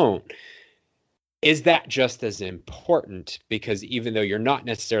they won't. Is that just as important? Because even though you're not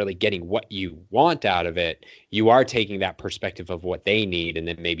necessarily getting what you want out of it, you are taking that perspective of what they need, and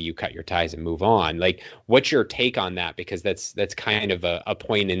then maybe you cut your ties and move on. Like, what's your take on that? Because that's kind of a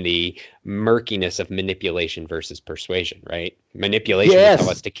point in the murkiness of manipulation versus persuasion, right? Manipulation will tell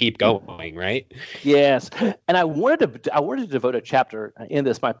us to keep going, right? Yes, and I wanted to devote a chapter in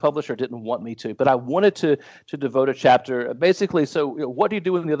this. My publisher didn't want me to, but I wanted to devote a chapter basically. So, what do you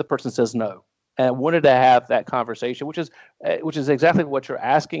do when the other person says no? And I wanted to have that conversation, which is exactly what you're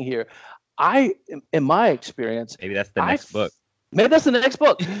asking here. In my experience, maybe that's the next book. Maybe that's the next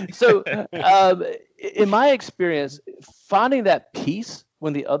book. So, in my experience, finding that peace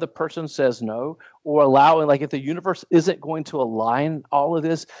when the other person says no, or allowing, like, if the universe isn't going to align all of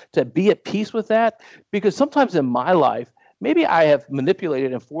this, to be at peace with that, because sometimes in my life, maybe I have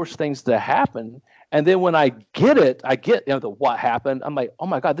manipulated and forced things to happen. And then when I get the what happened, I'm like, oh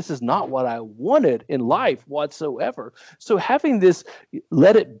my God, this is not what I wanted in life whatsoever. So having this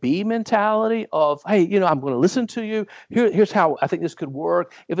let it be mentality of, hey, I'm going to listen to you. Here's how I think this could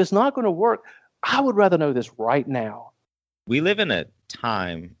work. If it's not going to work, I would rather know this right now. We live in a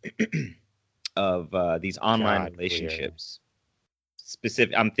time of these online relationships.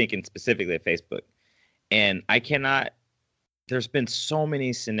 I'm thinking specifically of Facebook. And I cannot... There's been so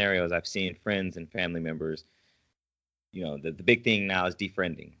many scenarios I've seen, friends and family members. The big thing now is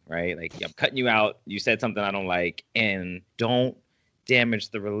defriending, right? Like, I'm cutting you out. You said something I don't like, and don't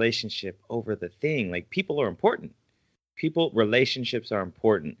damage the relationship over the thing. Like, people are important. Relationships are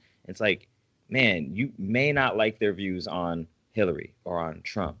important. It's like, man, you may not like their views on Hillary or on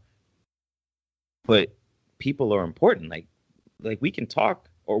Trump, but people are important. Like we can talk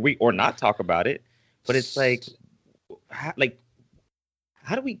or not talk about it, but it's like, how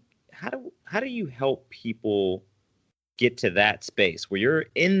do you help people get to that space where you're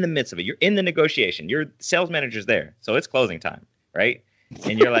in the midst of it? You're in the negotiation. Your sales manager's there, so it's closing time, right?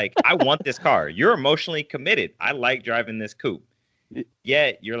 And you're like, I want this car. You're emotionally committed. I like driving this coupe.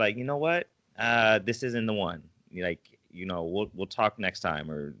 Yet you're like, you know what? This isn't the one. You're like, we'll talk next time,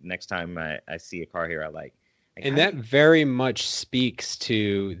 or next time I see a car here I like. And that very much speaks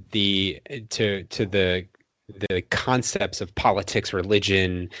to the concepts of politics,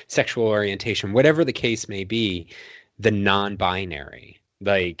 religion, sexual orientation, whatever the case may be, the non-binary.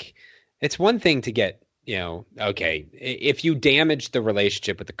 Like, it's one thing to get, okay, if you damage the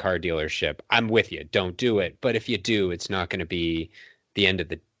relationship with the car dealership, I'm with you. Don't do it. But if you do, it's not going to be the end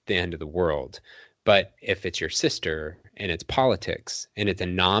of the world. But if it's your sister and it's politics and it's a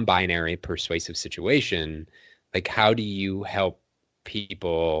non-binary persuasive situation, like, how do you help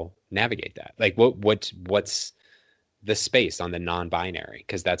people navigate that? Like, what's the space on the non-binary?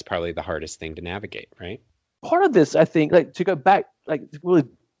 Because that's probably the hardest thing to navigate, right? Part of this, I think, like, to go back, like, really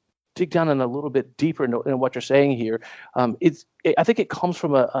dig down in a little bit deeper in what you're saying here, I think it comes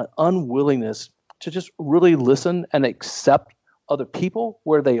from an unwillingness to just really listen and accept other people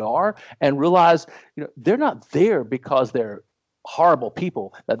where they are, and realize, they're not there because they're horrible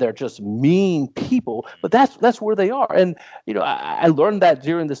people, that they're just mean people, but that's where they are. And I learned that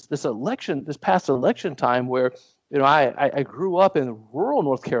during this past election time, where I grew up in rural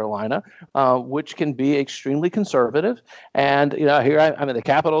North Carolina, which can be extremely conservative, and here I'm in the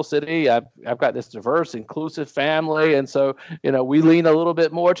capital city. I've got this diverse, inclusive family, and so we lean a little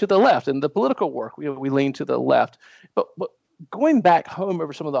bit more to the left in the political work. We lean to the left, but going back home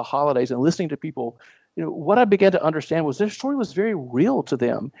over some of the holidays and listening to people what I began to understand was their story was very real to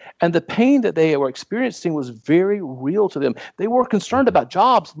them. And the pain that they were experiencing was very real to them. They were concerned about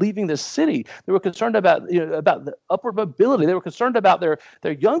jobs leaving the city. They were concerned about, about the upward mobility. They were concerned about their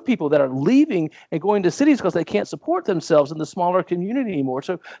young people that are leaving and going to cities because they can't support themselves in the smaller community anymore.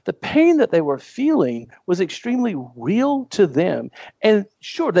 So the pain that they were feeling was extremely real to them. And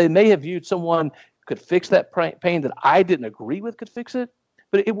sure, they may have viewed someone could fix that pain that I didn't agree with could fix it.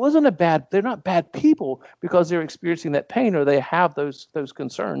 But it wasn't they're not bad people because they're experiencing that pain or they have those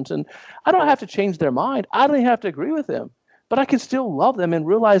concerns. And I don't have to change their mind. I don't even have to agree with them. But I can still love them and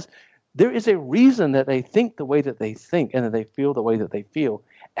realize there is a reason that they think the way that they think and that they feel the way that they feel.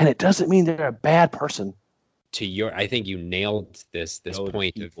 And it doesn't mean they're a bad person. I think you nailed this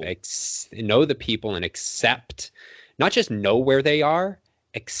point of know the people and accept, not just know where they are,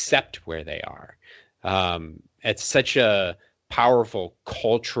 accept where they are. It's such a powerful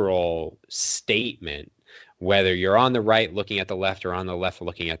cultural statement, whether you're on the right looking at the left or on the left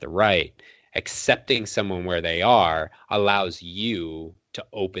looking at the right. Accepting someone where they are allows you to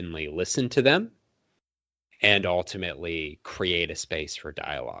openly listen to them and ultimately create a space for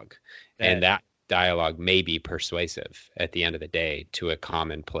dialogue. And that dialogue may be persuasive at the end of the day to a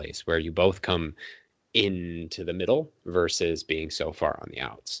common place where you both come into the middle versus being so far on the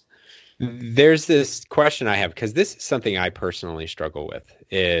outs. There's this question I have, because this is something I personally struggle with,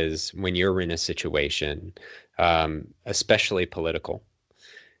 is when you're in a situation, especially political,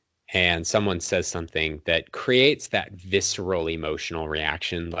 and someone says something that creates that visceral emotional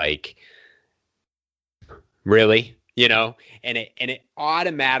reaction, like, really? And it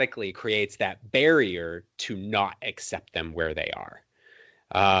automatically creates that barrier to not accept them where they are.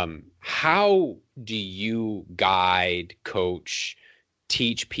 How do you guide, coach,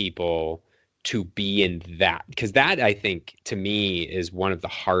 teach people to be in that? Because that, I think, to me, is one of the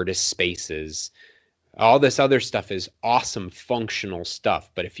hardest spaces. All this other stuff is awesome, functional stuff.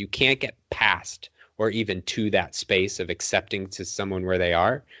 But if you can't get past or even to that space of accepting to someone where they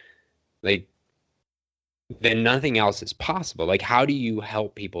are, then nothing else is possible. Like, how do you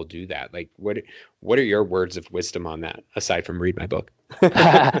help people do that? Like, what are your words of wisdom on that, aside from read my book?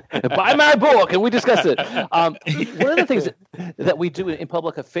 Buy my book, and we discussed it. One of the things that we do in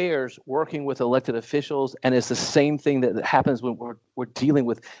public affairs, working with elected officials, and it's the same thing that happens when we're dealing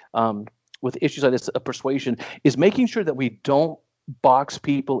with issues like this of persuasion, is making sure that we don't box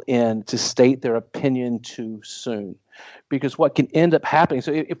people in to state their opinion too soon. Because what can end up happening,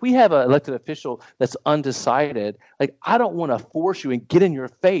 so if we have an elected official that's undecided, like, I don't want to force you and get in your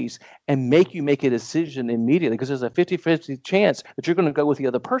face and make you make a decision immediately, because there's a 50-50 chance that you're going to go with the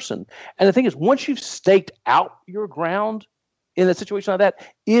other person. And the thing is, once you've staked out your ground in a situation like that,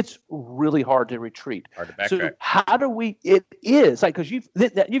 it's really hard to retreat. Hard to backtrack. So how do we? It is like, because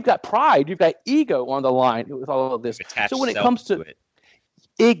you've got pride, you've got ego on the line with all of this. So when it comes to it.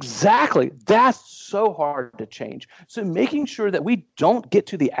 Exactly. That's so hard to change. So making sure that we don't get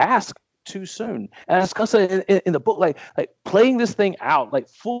to the ask too soon. And as I said in the book, like playing this thing out, like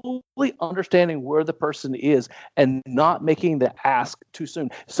fully understanding where the person is and not making the ask too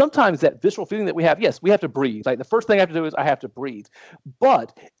soon. Sometimes that visceral feeling that we have, yes, we have to breathe. Like, the first thing I have to do is I have to breathe.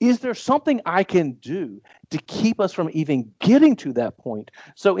 But is there something I can do to keep us from even getting to that point?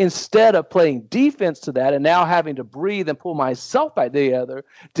 So instead of playing defense to that and now having to breathe and pull myself back together,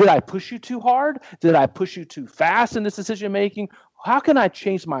 did I push you too hard? Did I push you too fast in this decision making? How can I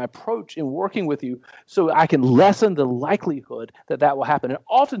change my approach in working with you so I can lessen the likelihood that will happen? And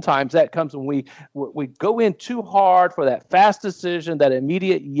oftentimes that comes when we go in too hard for that fast decision, that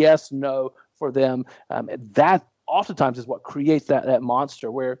immediate yes, no for them. That oftentimes is what creates that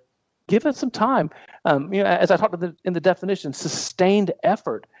monster, where give it some time. As I talked about in the definition, sustained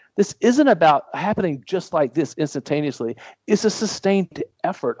effort. This isn't about happening just like this instantaneously. It's a sustained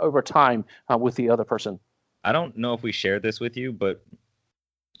effort over time with the other person. I don't know if we shared this with you, but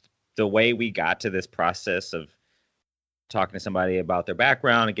the way we got to this process of talking to somebody about their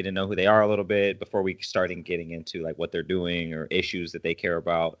background and getting to know who they are a little bit before we started getting into like what they're doing or issues that they care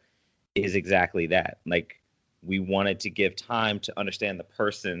about is exactly that. Like, we wanted to give time to understand the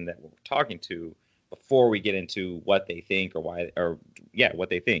person that we're talking to before we get into what they think what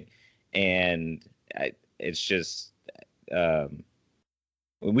they think. And it's just,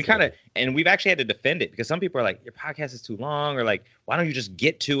 we kind of, and we've actually had to defend it because some people are like, your podcast is too long, or like, why don't you just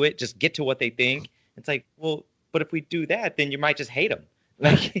get to it? Just get to what they think. It's like, well, but if we do that, then you might just hate them.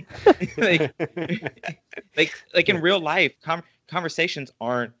 Like, like in real life, conversations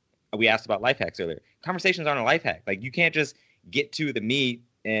aren't, we asked about life hacks earlier. Conversations aren't a life hack. Like, you can't just get to the meat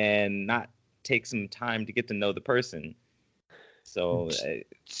and not take some time to get to know the person. So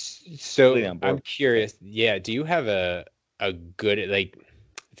So completely on board. I'm curious. Yeah, do you have a good like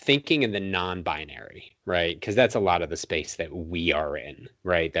thinking in the non-binary, right? Because that's a lot of the space that we are in,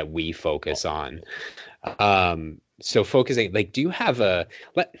 right? That we focus on. So focusing, like, do you have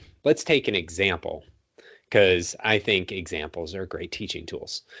let's take an example, because I think examples are great teaching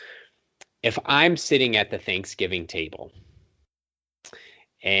tools. If I'm sitting at the Thanksgiving table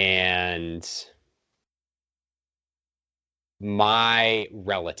and my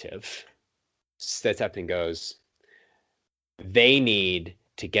relative sits up and goes, they need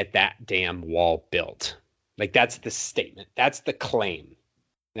to get that damn wall built. Like, that's the statement. That's the claim.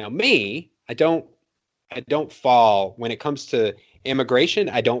 Now, me, I don't fall, when it comes to immigration,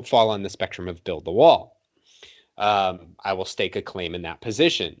 I don't fall on the spectrum of build the wall. I will stake a claim in that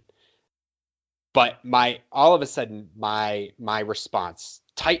position. But all of a sudden, my response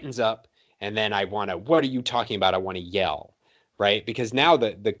tightens up, and then what are you talking about? I want to yell, right? Because now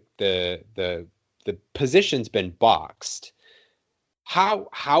the position's been boxed.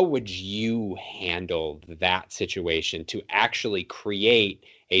 How would you handle that situation to actually create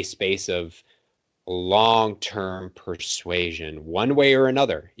a space of long-term persuasion, one way or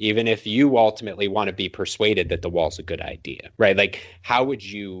another, even if you ultimately want to be persuaded that the wall's a good idea, right? Like, how would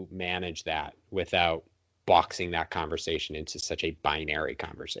you manage that without boxing that conversation into such a binary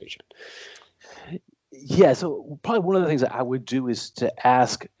conversation? Yeah, so probably one of the things that I would do is to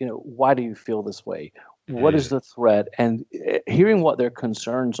ask, why do you feel this way? What is the threat? And hearing what their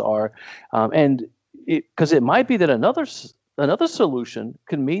concerns are, and because it might be that another solution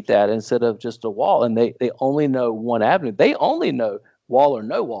could meet that instead of just a wall, and they only know one avenue. They only know wall or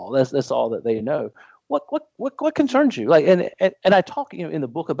no wall. That's all that they know. What concerns you? Like, and I talk in the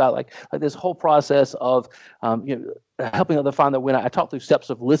book about like this whole process of helping others find their way. I talk through steps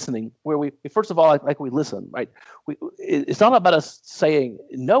of listening, where we first of all we listen, right? It's not about us saying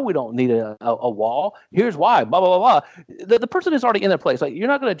no, we don't need a wall. Here's why, blah blah blah blah. The person is already in their place. Like, you're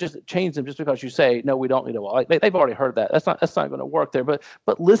not going to just change them just because you say no, we don't need a wall. Like, they've already heard that. That's not going to work there. But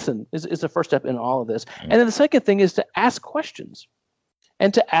listen is the first step in all of this. And then the second thing is to ask questions.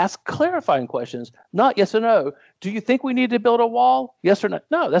 And to ask clarifying questions, not yes or no. Do you think we need to build a wall? Yes or no?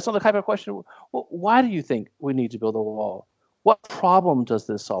 No, that's not the type of question. Well, why do you think we need to build a wall? What problem does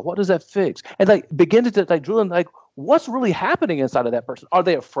this solve? What does that fix? And begin to drill in, what's really happening inside of that person? Are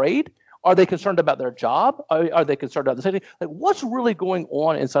they afraid? Are they concerned about their job? Are they concerned about the safety? Like, what's really going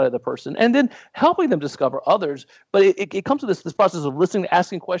on inside of the person? And then helping them discover others. But it comes to this process of listening,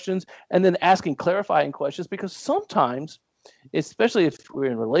 asking questions, and then asking clarifying questions, because sometimes, especially if we're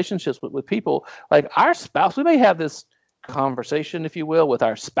in relationships with people, like our spouse, we may have this conversation, if you will, with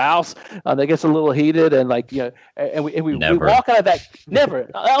our spouse that gets a little heated, and we walk out of that. Never.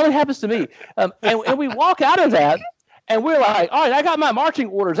 That only happens to me. And we walk out of that, and we're like, all right, I got my marching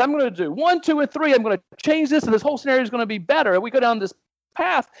orders. I'm going to do 1, 2, and 3. I'm going to change this, and this whole scenario is going to be better. And we go down this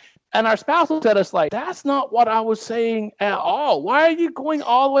path. And our spouse looks at us like, that's not what I was saying at all. Why are you going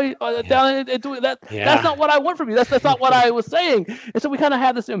all the way down and doing that? Yeah. That's not what I want from you. That's not what I was saying. And so we kind of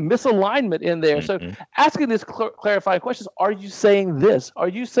have this misalignment in there. So asking these clarifying questions, are you saying this? Are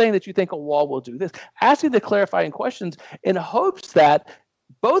you saying that you think a wall will do this? Asking the clarifying questions in hopes that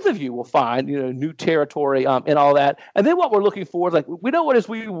both of you will find, new territory in all that. And then what we're looking for is, we know what it is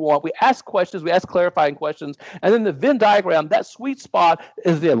we want. We ask questions, we ask clarifying questions. And then the Venn diagram, that sweet spot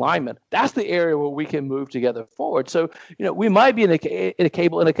is the alignment. That's the area where we can move together forward. So, we might be in a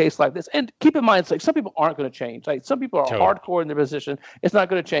case like this. And keep in mind, some people aren't going to change. Like, some people are hardcore in their position. It's not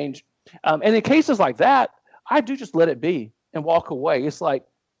going to change. And in cases like that, I do just let it be and walk away. It's like,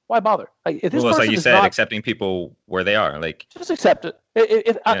 why bother? Like, if this person like you is said, not, accepting people where they are, like, just accept it.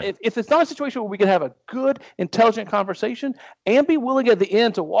 If it's not a situation where we can have a good, intelligent conversation and be willing at the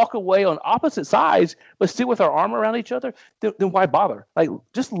end to walk away on opposite sides, but still with our arm around each other, then why bother? Like,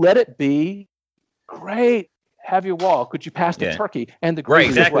 just let it be. Great. Have your wall. Could you pass the turkey and the right? gravy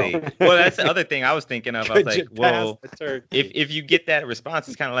Exactly. as well? Well, that's the other thing I was thinking of. I was like, well, if you get that response,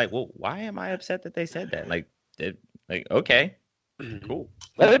 it's kind of like, well, why am I upset that they said that? Like, okay, cool.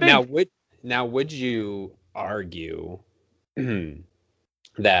 Now, would you argue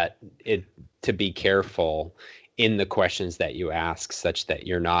that to be careful in the questions that you ask, such that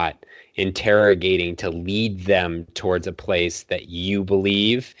you're not interrogating to lead them towards a place that you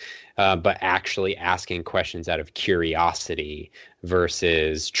believe, but actually asking questions out of curiosity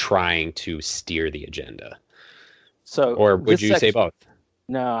versus trying to steer the agenda? So, or would you say both?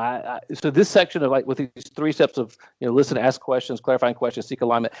 No, so this section of like with these 3 steps of listen, ask questions, clarifying questions, seek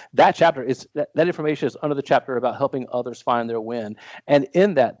alignment. That chapter is that information is under the chapter about helping others find their win, and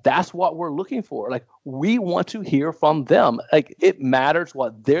in that's what we're looking for. Like we want to hear from them. Like it matters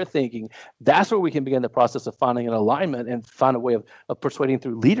what they're thinking. That's where we can begin the process of finding an alignment and find a way of persuading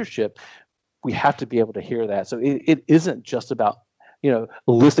through leadership. We have to be able to hear that. So it isn't just about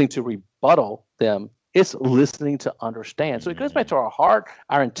listening to rebuttal them. It's listening to understand. So it goes back to our heart,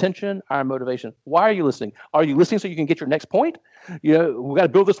 our intention, our motivation. Why are you listening? Are you listening so you can get your next point? We got to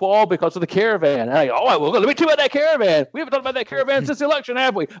build this wall because of the caravan. And well, let me tell you about that caravan. We haven't talked about that caravan since the election,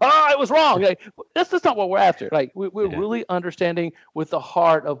 have we? Oh, it was wrong. That's not what we're after. Like we're really understanding with the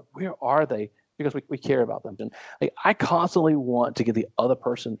heart of where are they, because we care about them. And I constantly want to get the other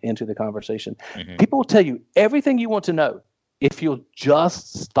person into the conversation. Mm-hmm. People will tell you everything you want to know if you'll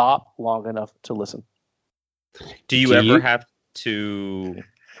just stop long enough to listen. Do you ever have to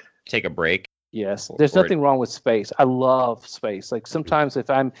take a break? Yes. There's nothing wrong with space. I love space. Like sometimes if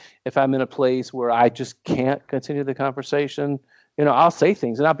I'm in a place where I just can't continue the conversation, I'll say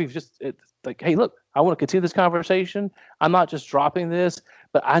things and I'll be just like, hey, look, I want to continue this conversation. I'm not just dropping this,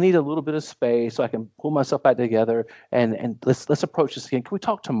 but I need a little bit of space so I can pull myself back together and let's approach this again. Can we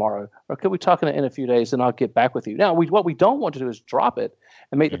talk tomorrow, or can we talk in a few days and I'll get back with you? Now, what we don't want to do is drop it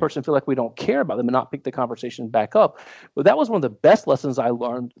and make the person feel like we don't care about them and not pick the conversation back up. But that was one of the best lessons I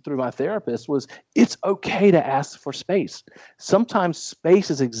learned through my therapist was it's okay to ask for space. Sometimes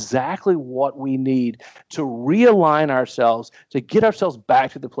space is exactly what we need to realign ourselves, to get ourselves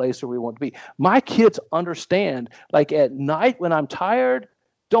back to the place where we want to be. My kids understand, like at night when I'm tired,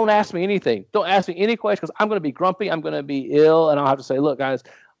 don't ask me anything. Don't ask me any questions because I'm going to be grumpy. I'm going to be ill. And I'll have to say, look, guys,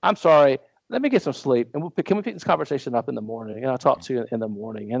 I'm sorry. Let me get some sleep. And can we pick this conversation up in the morning? And I'll talk to you in the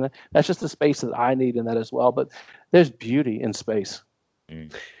morning. And that's just the space that I need in that as well. But there's beauty in space.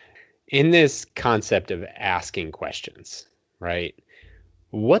 In this concept of asking questions, right?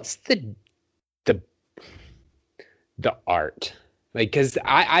 What's the art? Like, because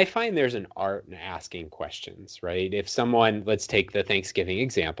I find there's an art in asking questions, right? If someone, let's take the Thanksgiving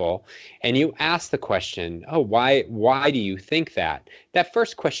example, and you ask the question, oh, why do you think that? That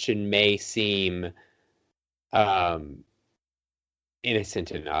first question may seem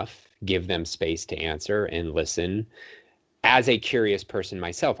innocent enough, give them space to answer and listen. As a curious person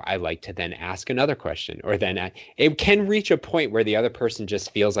myself, I like to then ask another question, or then it can reach a point where the other person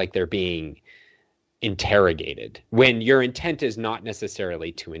just feels like they're being interrogated, when your intent is not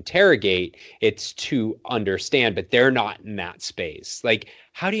necessarily to interrogate, it's to understand, but they're not in that space. Like,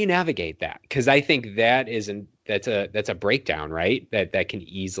 how do you navigate that? Because I think that's a breakdown, right? That can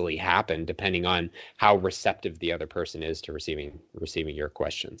easily happen depending on how receptive the other person is to receiving your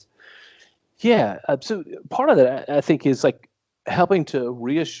questions. Yeah. So part of that, I think, is like helping to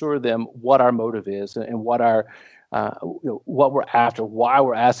reassure them what our motive is and what our what we're after, why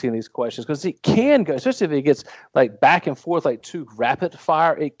we're asking these questions, because it can go, especially if it gets like back and forth, like too rapid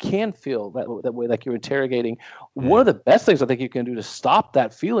fire, it can feel that way, like you're interrogating. One of the best things I think you can do to stop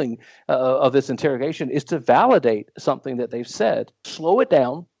that feeling of this interrogation is to validate something that they've said. Slow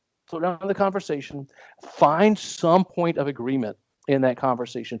down the conversation, find some point of agreement in that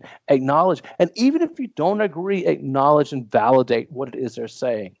conversation, acknowledge, and even if you don't agree, acknowledge and validate what it is they're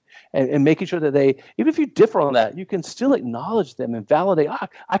saying. And making sure that even if you differ on that, you can still acknowledge them and validate.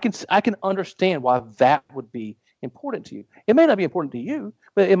 I can understand why that would be important to you. It may not be important to you,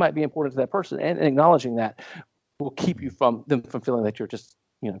 but it might be important to that person. And acknowledging that will keep you from feeling that you're just,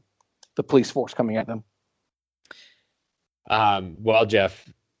 the police force coming at them. Well, Jeff,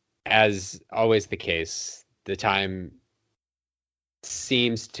 as always the case, the time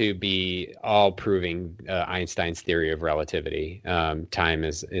seems to be all proving Einstein's theory of relativity. Time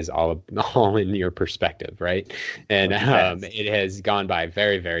is all in your perspective, right? And it has gone by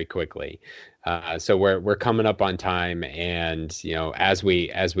very, very quickly. So we're coming up on time, and as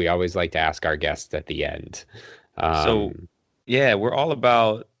we always like to ask our guests at the end. We're all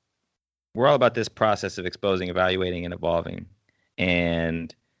about this process of exposing, evaluating, and evolving.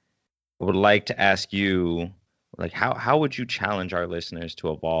 And I would like to ask you, like, how would you challenge our listeners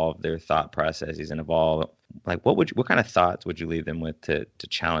to evolve their thought processes and evolve? Like, what kind of thoughts would you leave them with to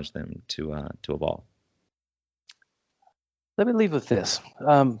challenge them to evolve? Let me leave with this.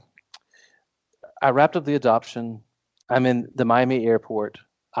 I wrapped up the adoption. I'm in the Miami airport.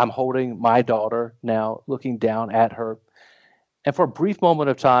 I'm holding my daughter now, looking down at her. And for a brief moment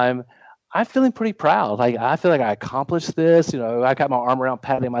of time, I'm feeling pretty proud. Like, I feel like I accomplished this. I got my arm around,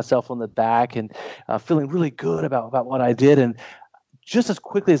 patting myself on the back, and feeling really good about what I did. And just as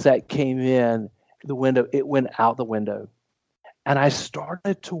quickly as that came in the window, it went out the window. And I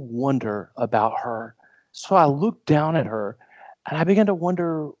started to wonder about her. So I looked down at her and I began to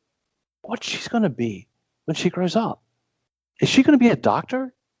wonder what she's going to be when she grows up. Is she going to be a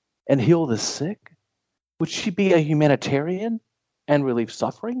doctor and heal the sick? Would she be a humanitarian and relieve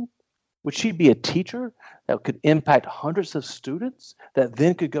suffering? Would she be a teacher that could impact hundreds of students that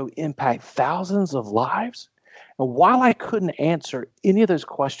then could go impact thousands of lives? And while I couldn't answer any of those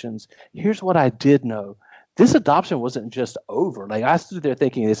questions, here's what I did know. This adoption wasn't just over. Like, I stood there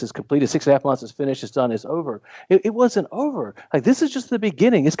thinking this is completed, 6.5 months is finished, it's done, it's over. It wasn't over. Like, this is just the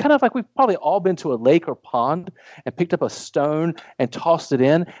beginning. It's kind of like we've probably all been to a lake or pond and picked up a stone and tossed it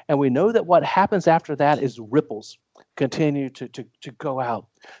in. And we know that what happens after that is ripples continue to go out.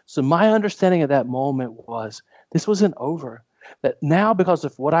 So my understanding of that moment was this wasn't over. That now, because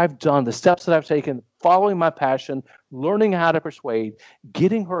of what I've done, the steps that I've taken, following my passion, learning how to persuade,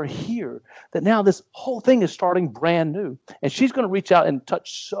 getting her here, that now this whole thing is starting brand new. And she's going to reach out and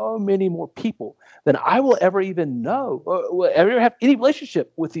touch so many more people than I will ever even know, or ever have any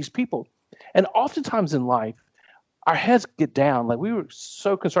relationship with these people. And oftentimes in life, our heads get down. Like, we were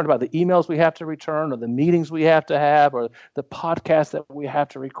so concerned about the emails we have to return or the meetings we have to have or the podcast that we have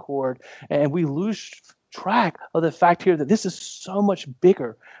to record. And we lose track of the fact here that this is so much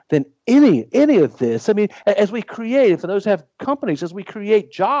bigger than any of this. I mean, as we create, for those who have companies, as we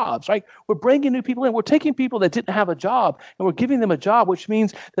create jobs, right? We're bringing new people in. We're taking people that didn't have a job and we're giving them a job, which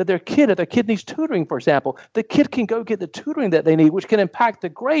means that if their kid needs tutoring, for example, the kid can go get the tutoring that they need, which can impact the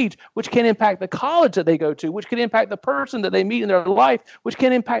grades, which can impact the college that they go to, which can impact the person that they meet in their life, which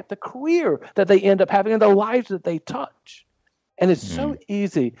can impact the career that they end up having and the lives that they touch. And it's so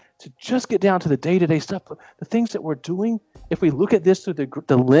easy to just get down to the day-to-day stuff. The things that we're doing, if we look at this through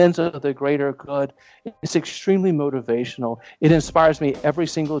the lens of the greater good, it's extremely motivational. It inspires me every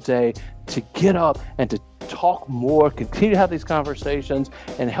single day to get up and to talk more, continue to have these conversations,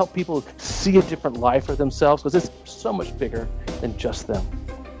 and help people see a different life for themselves, because it's so much bigger than just them.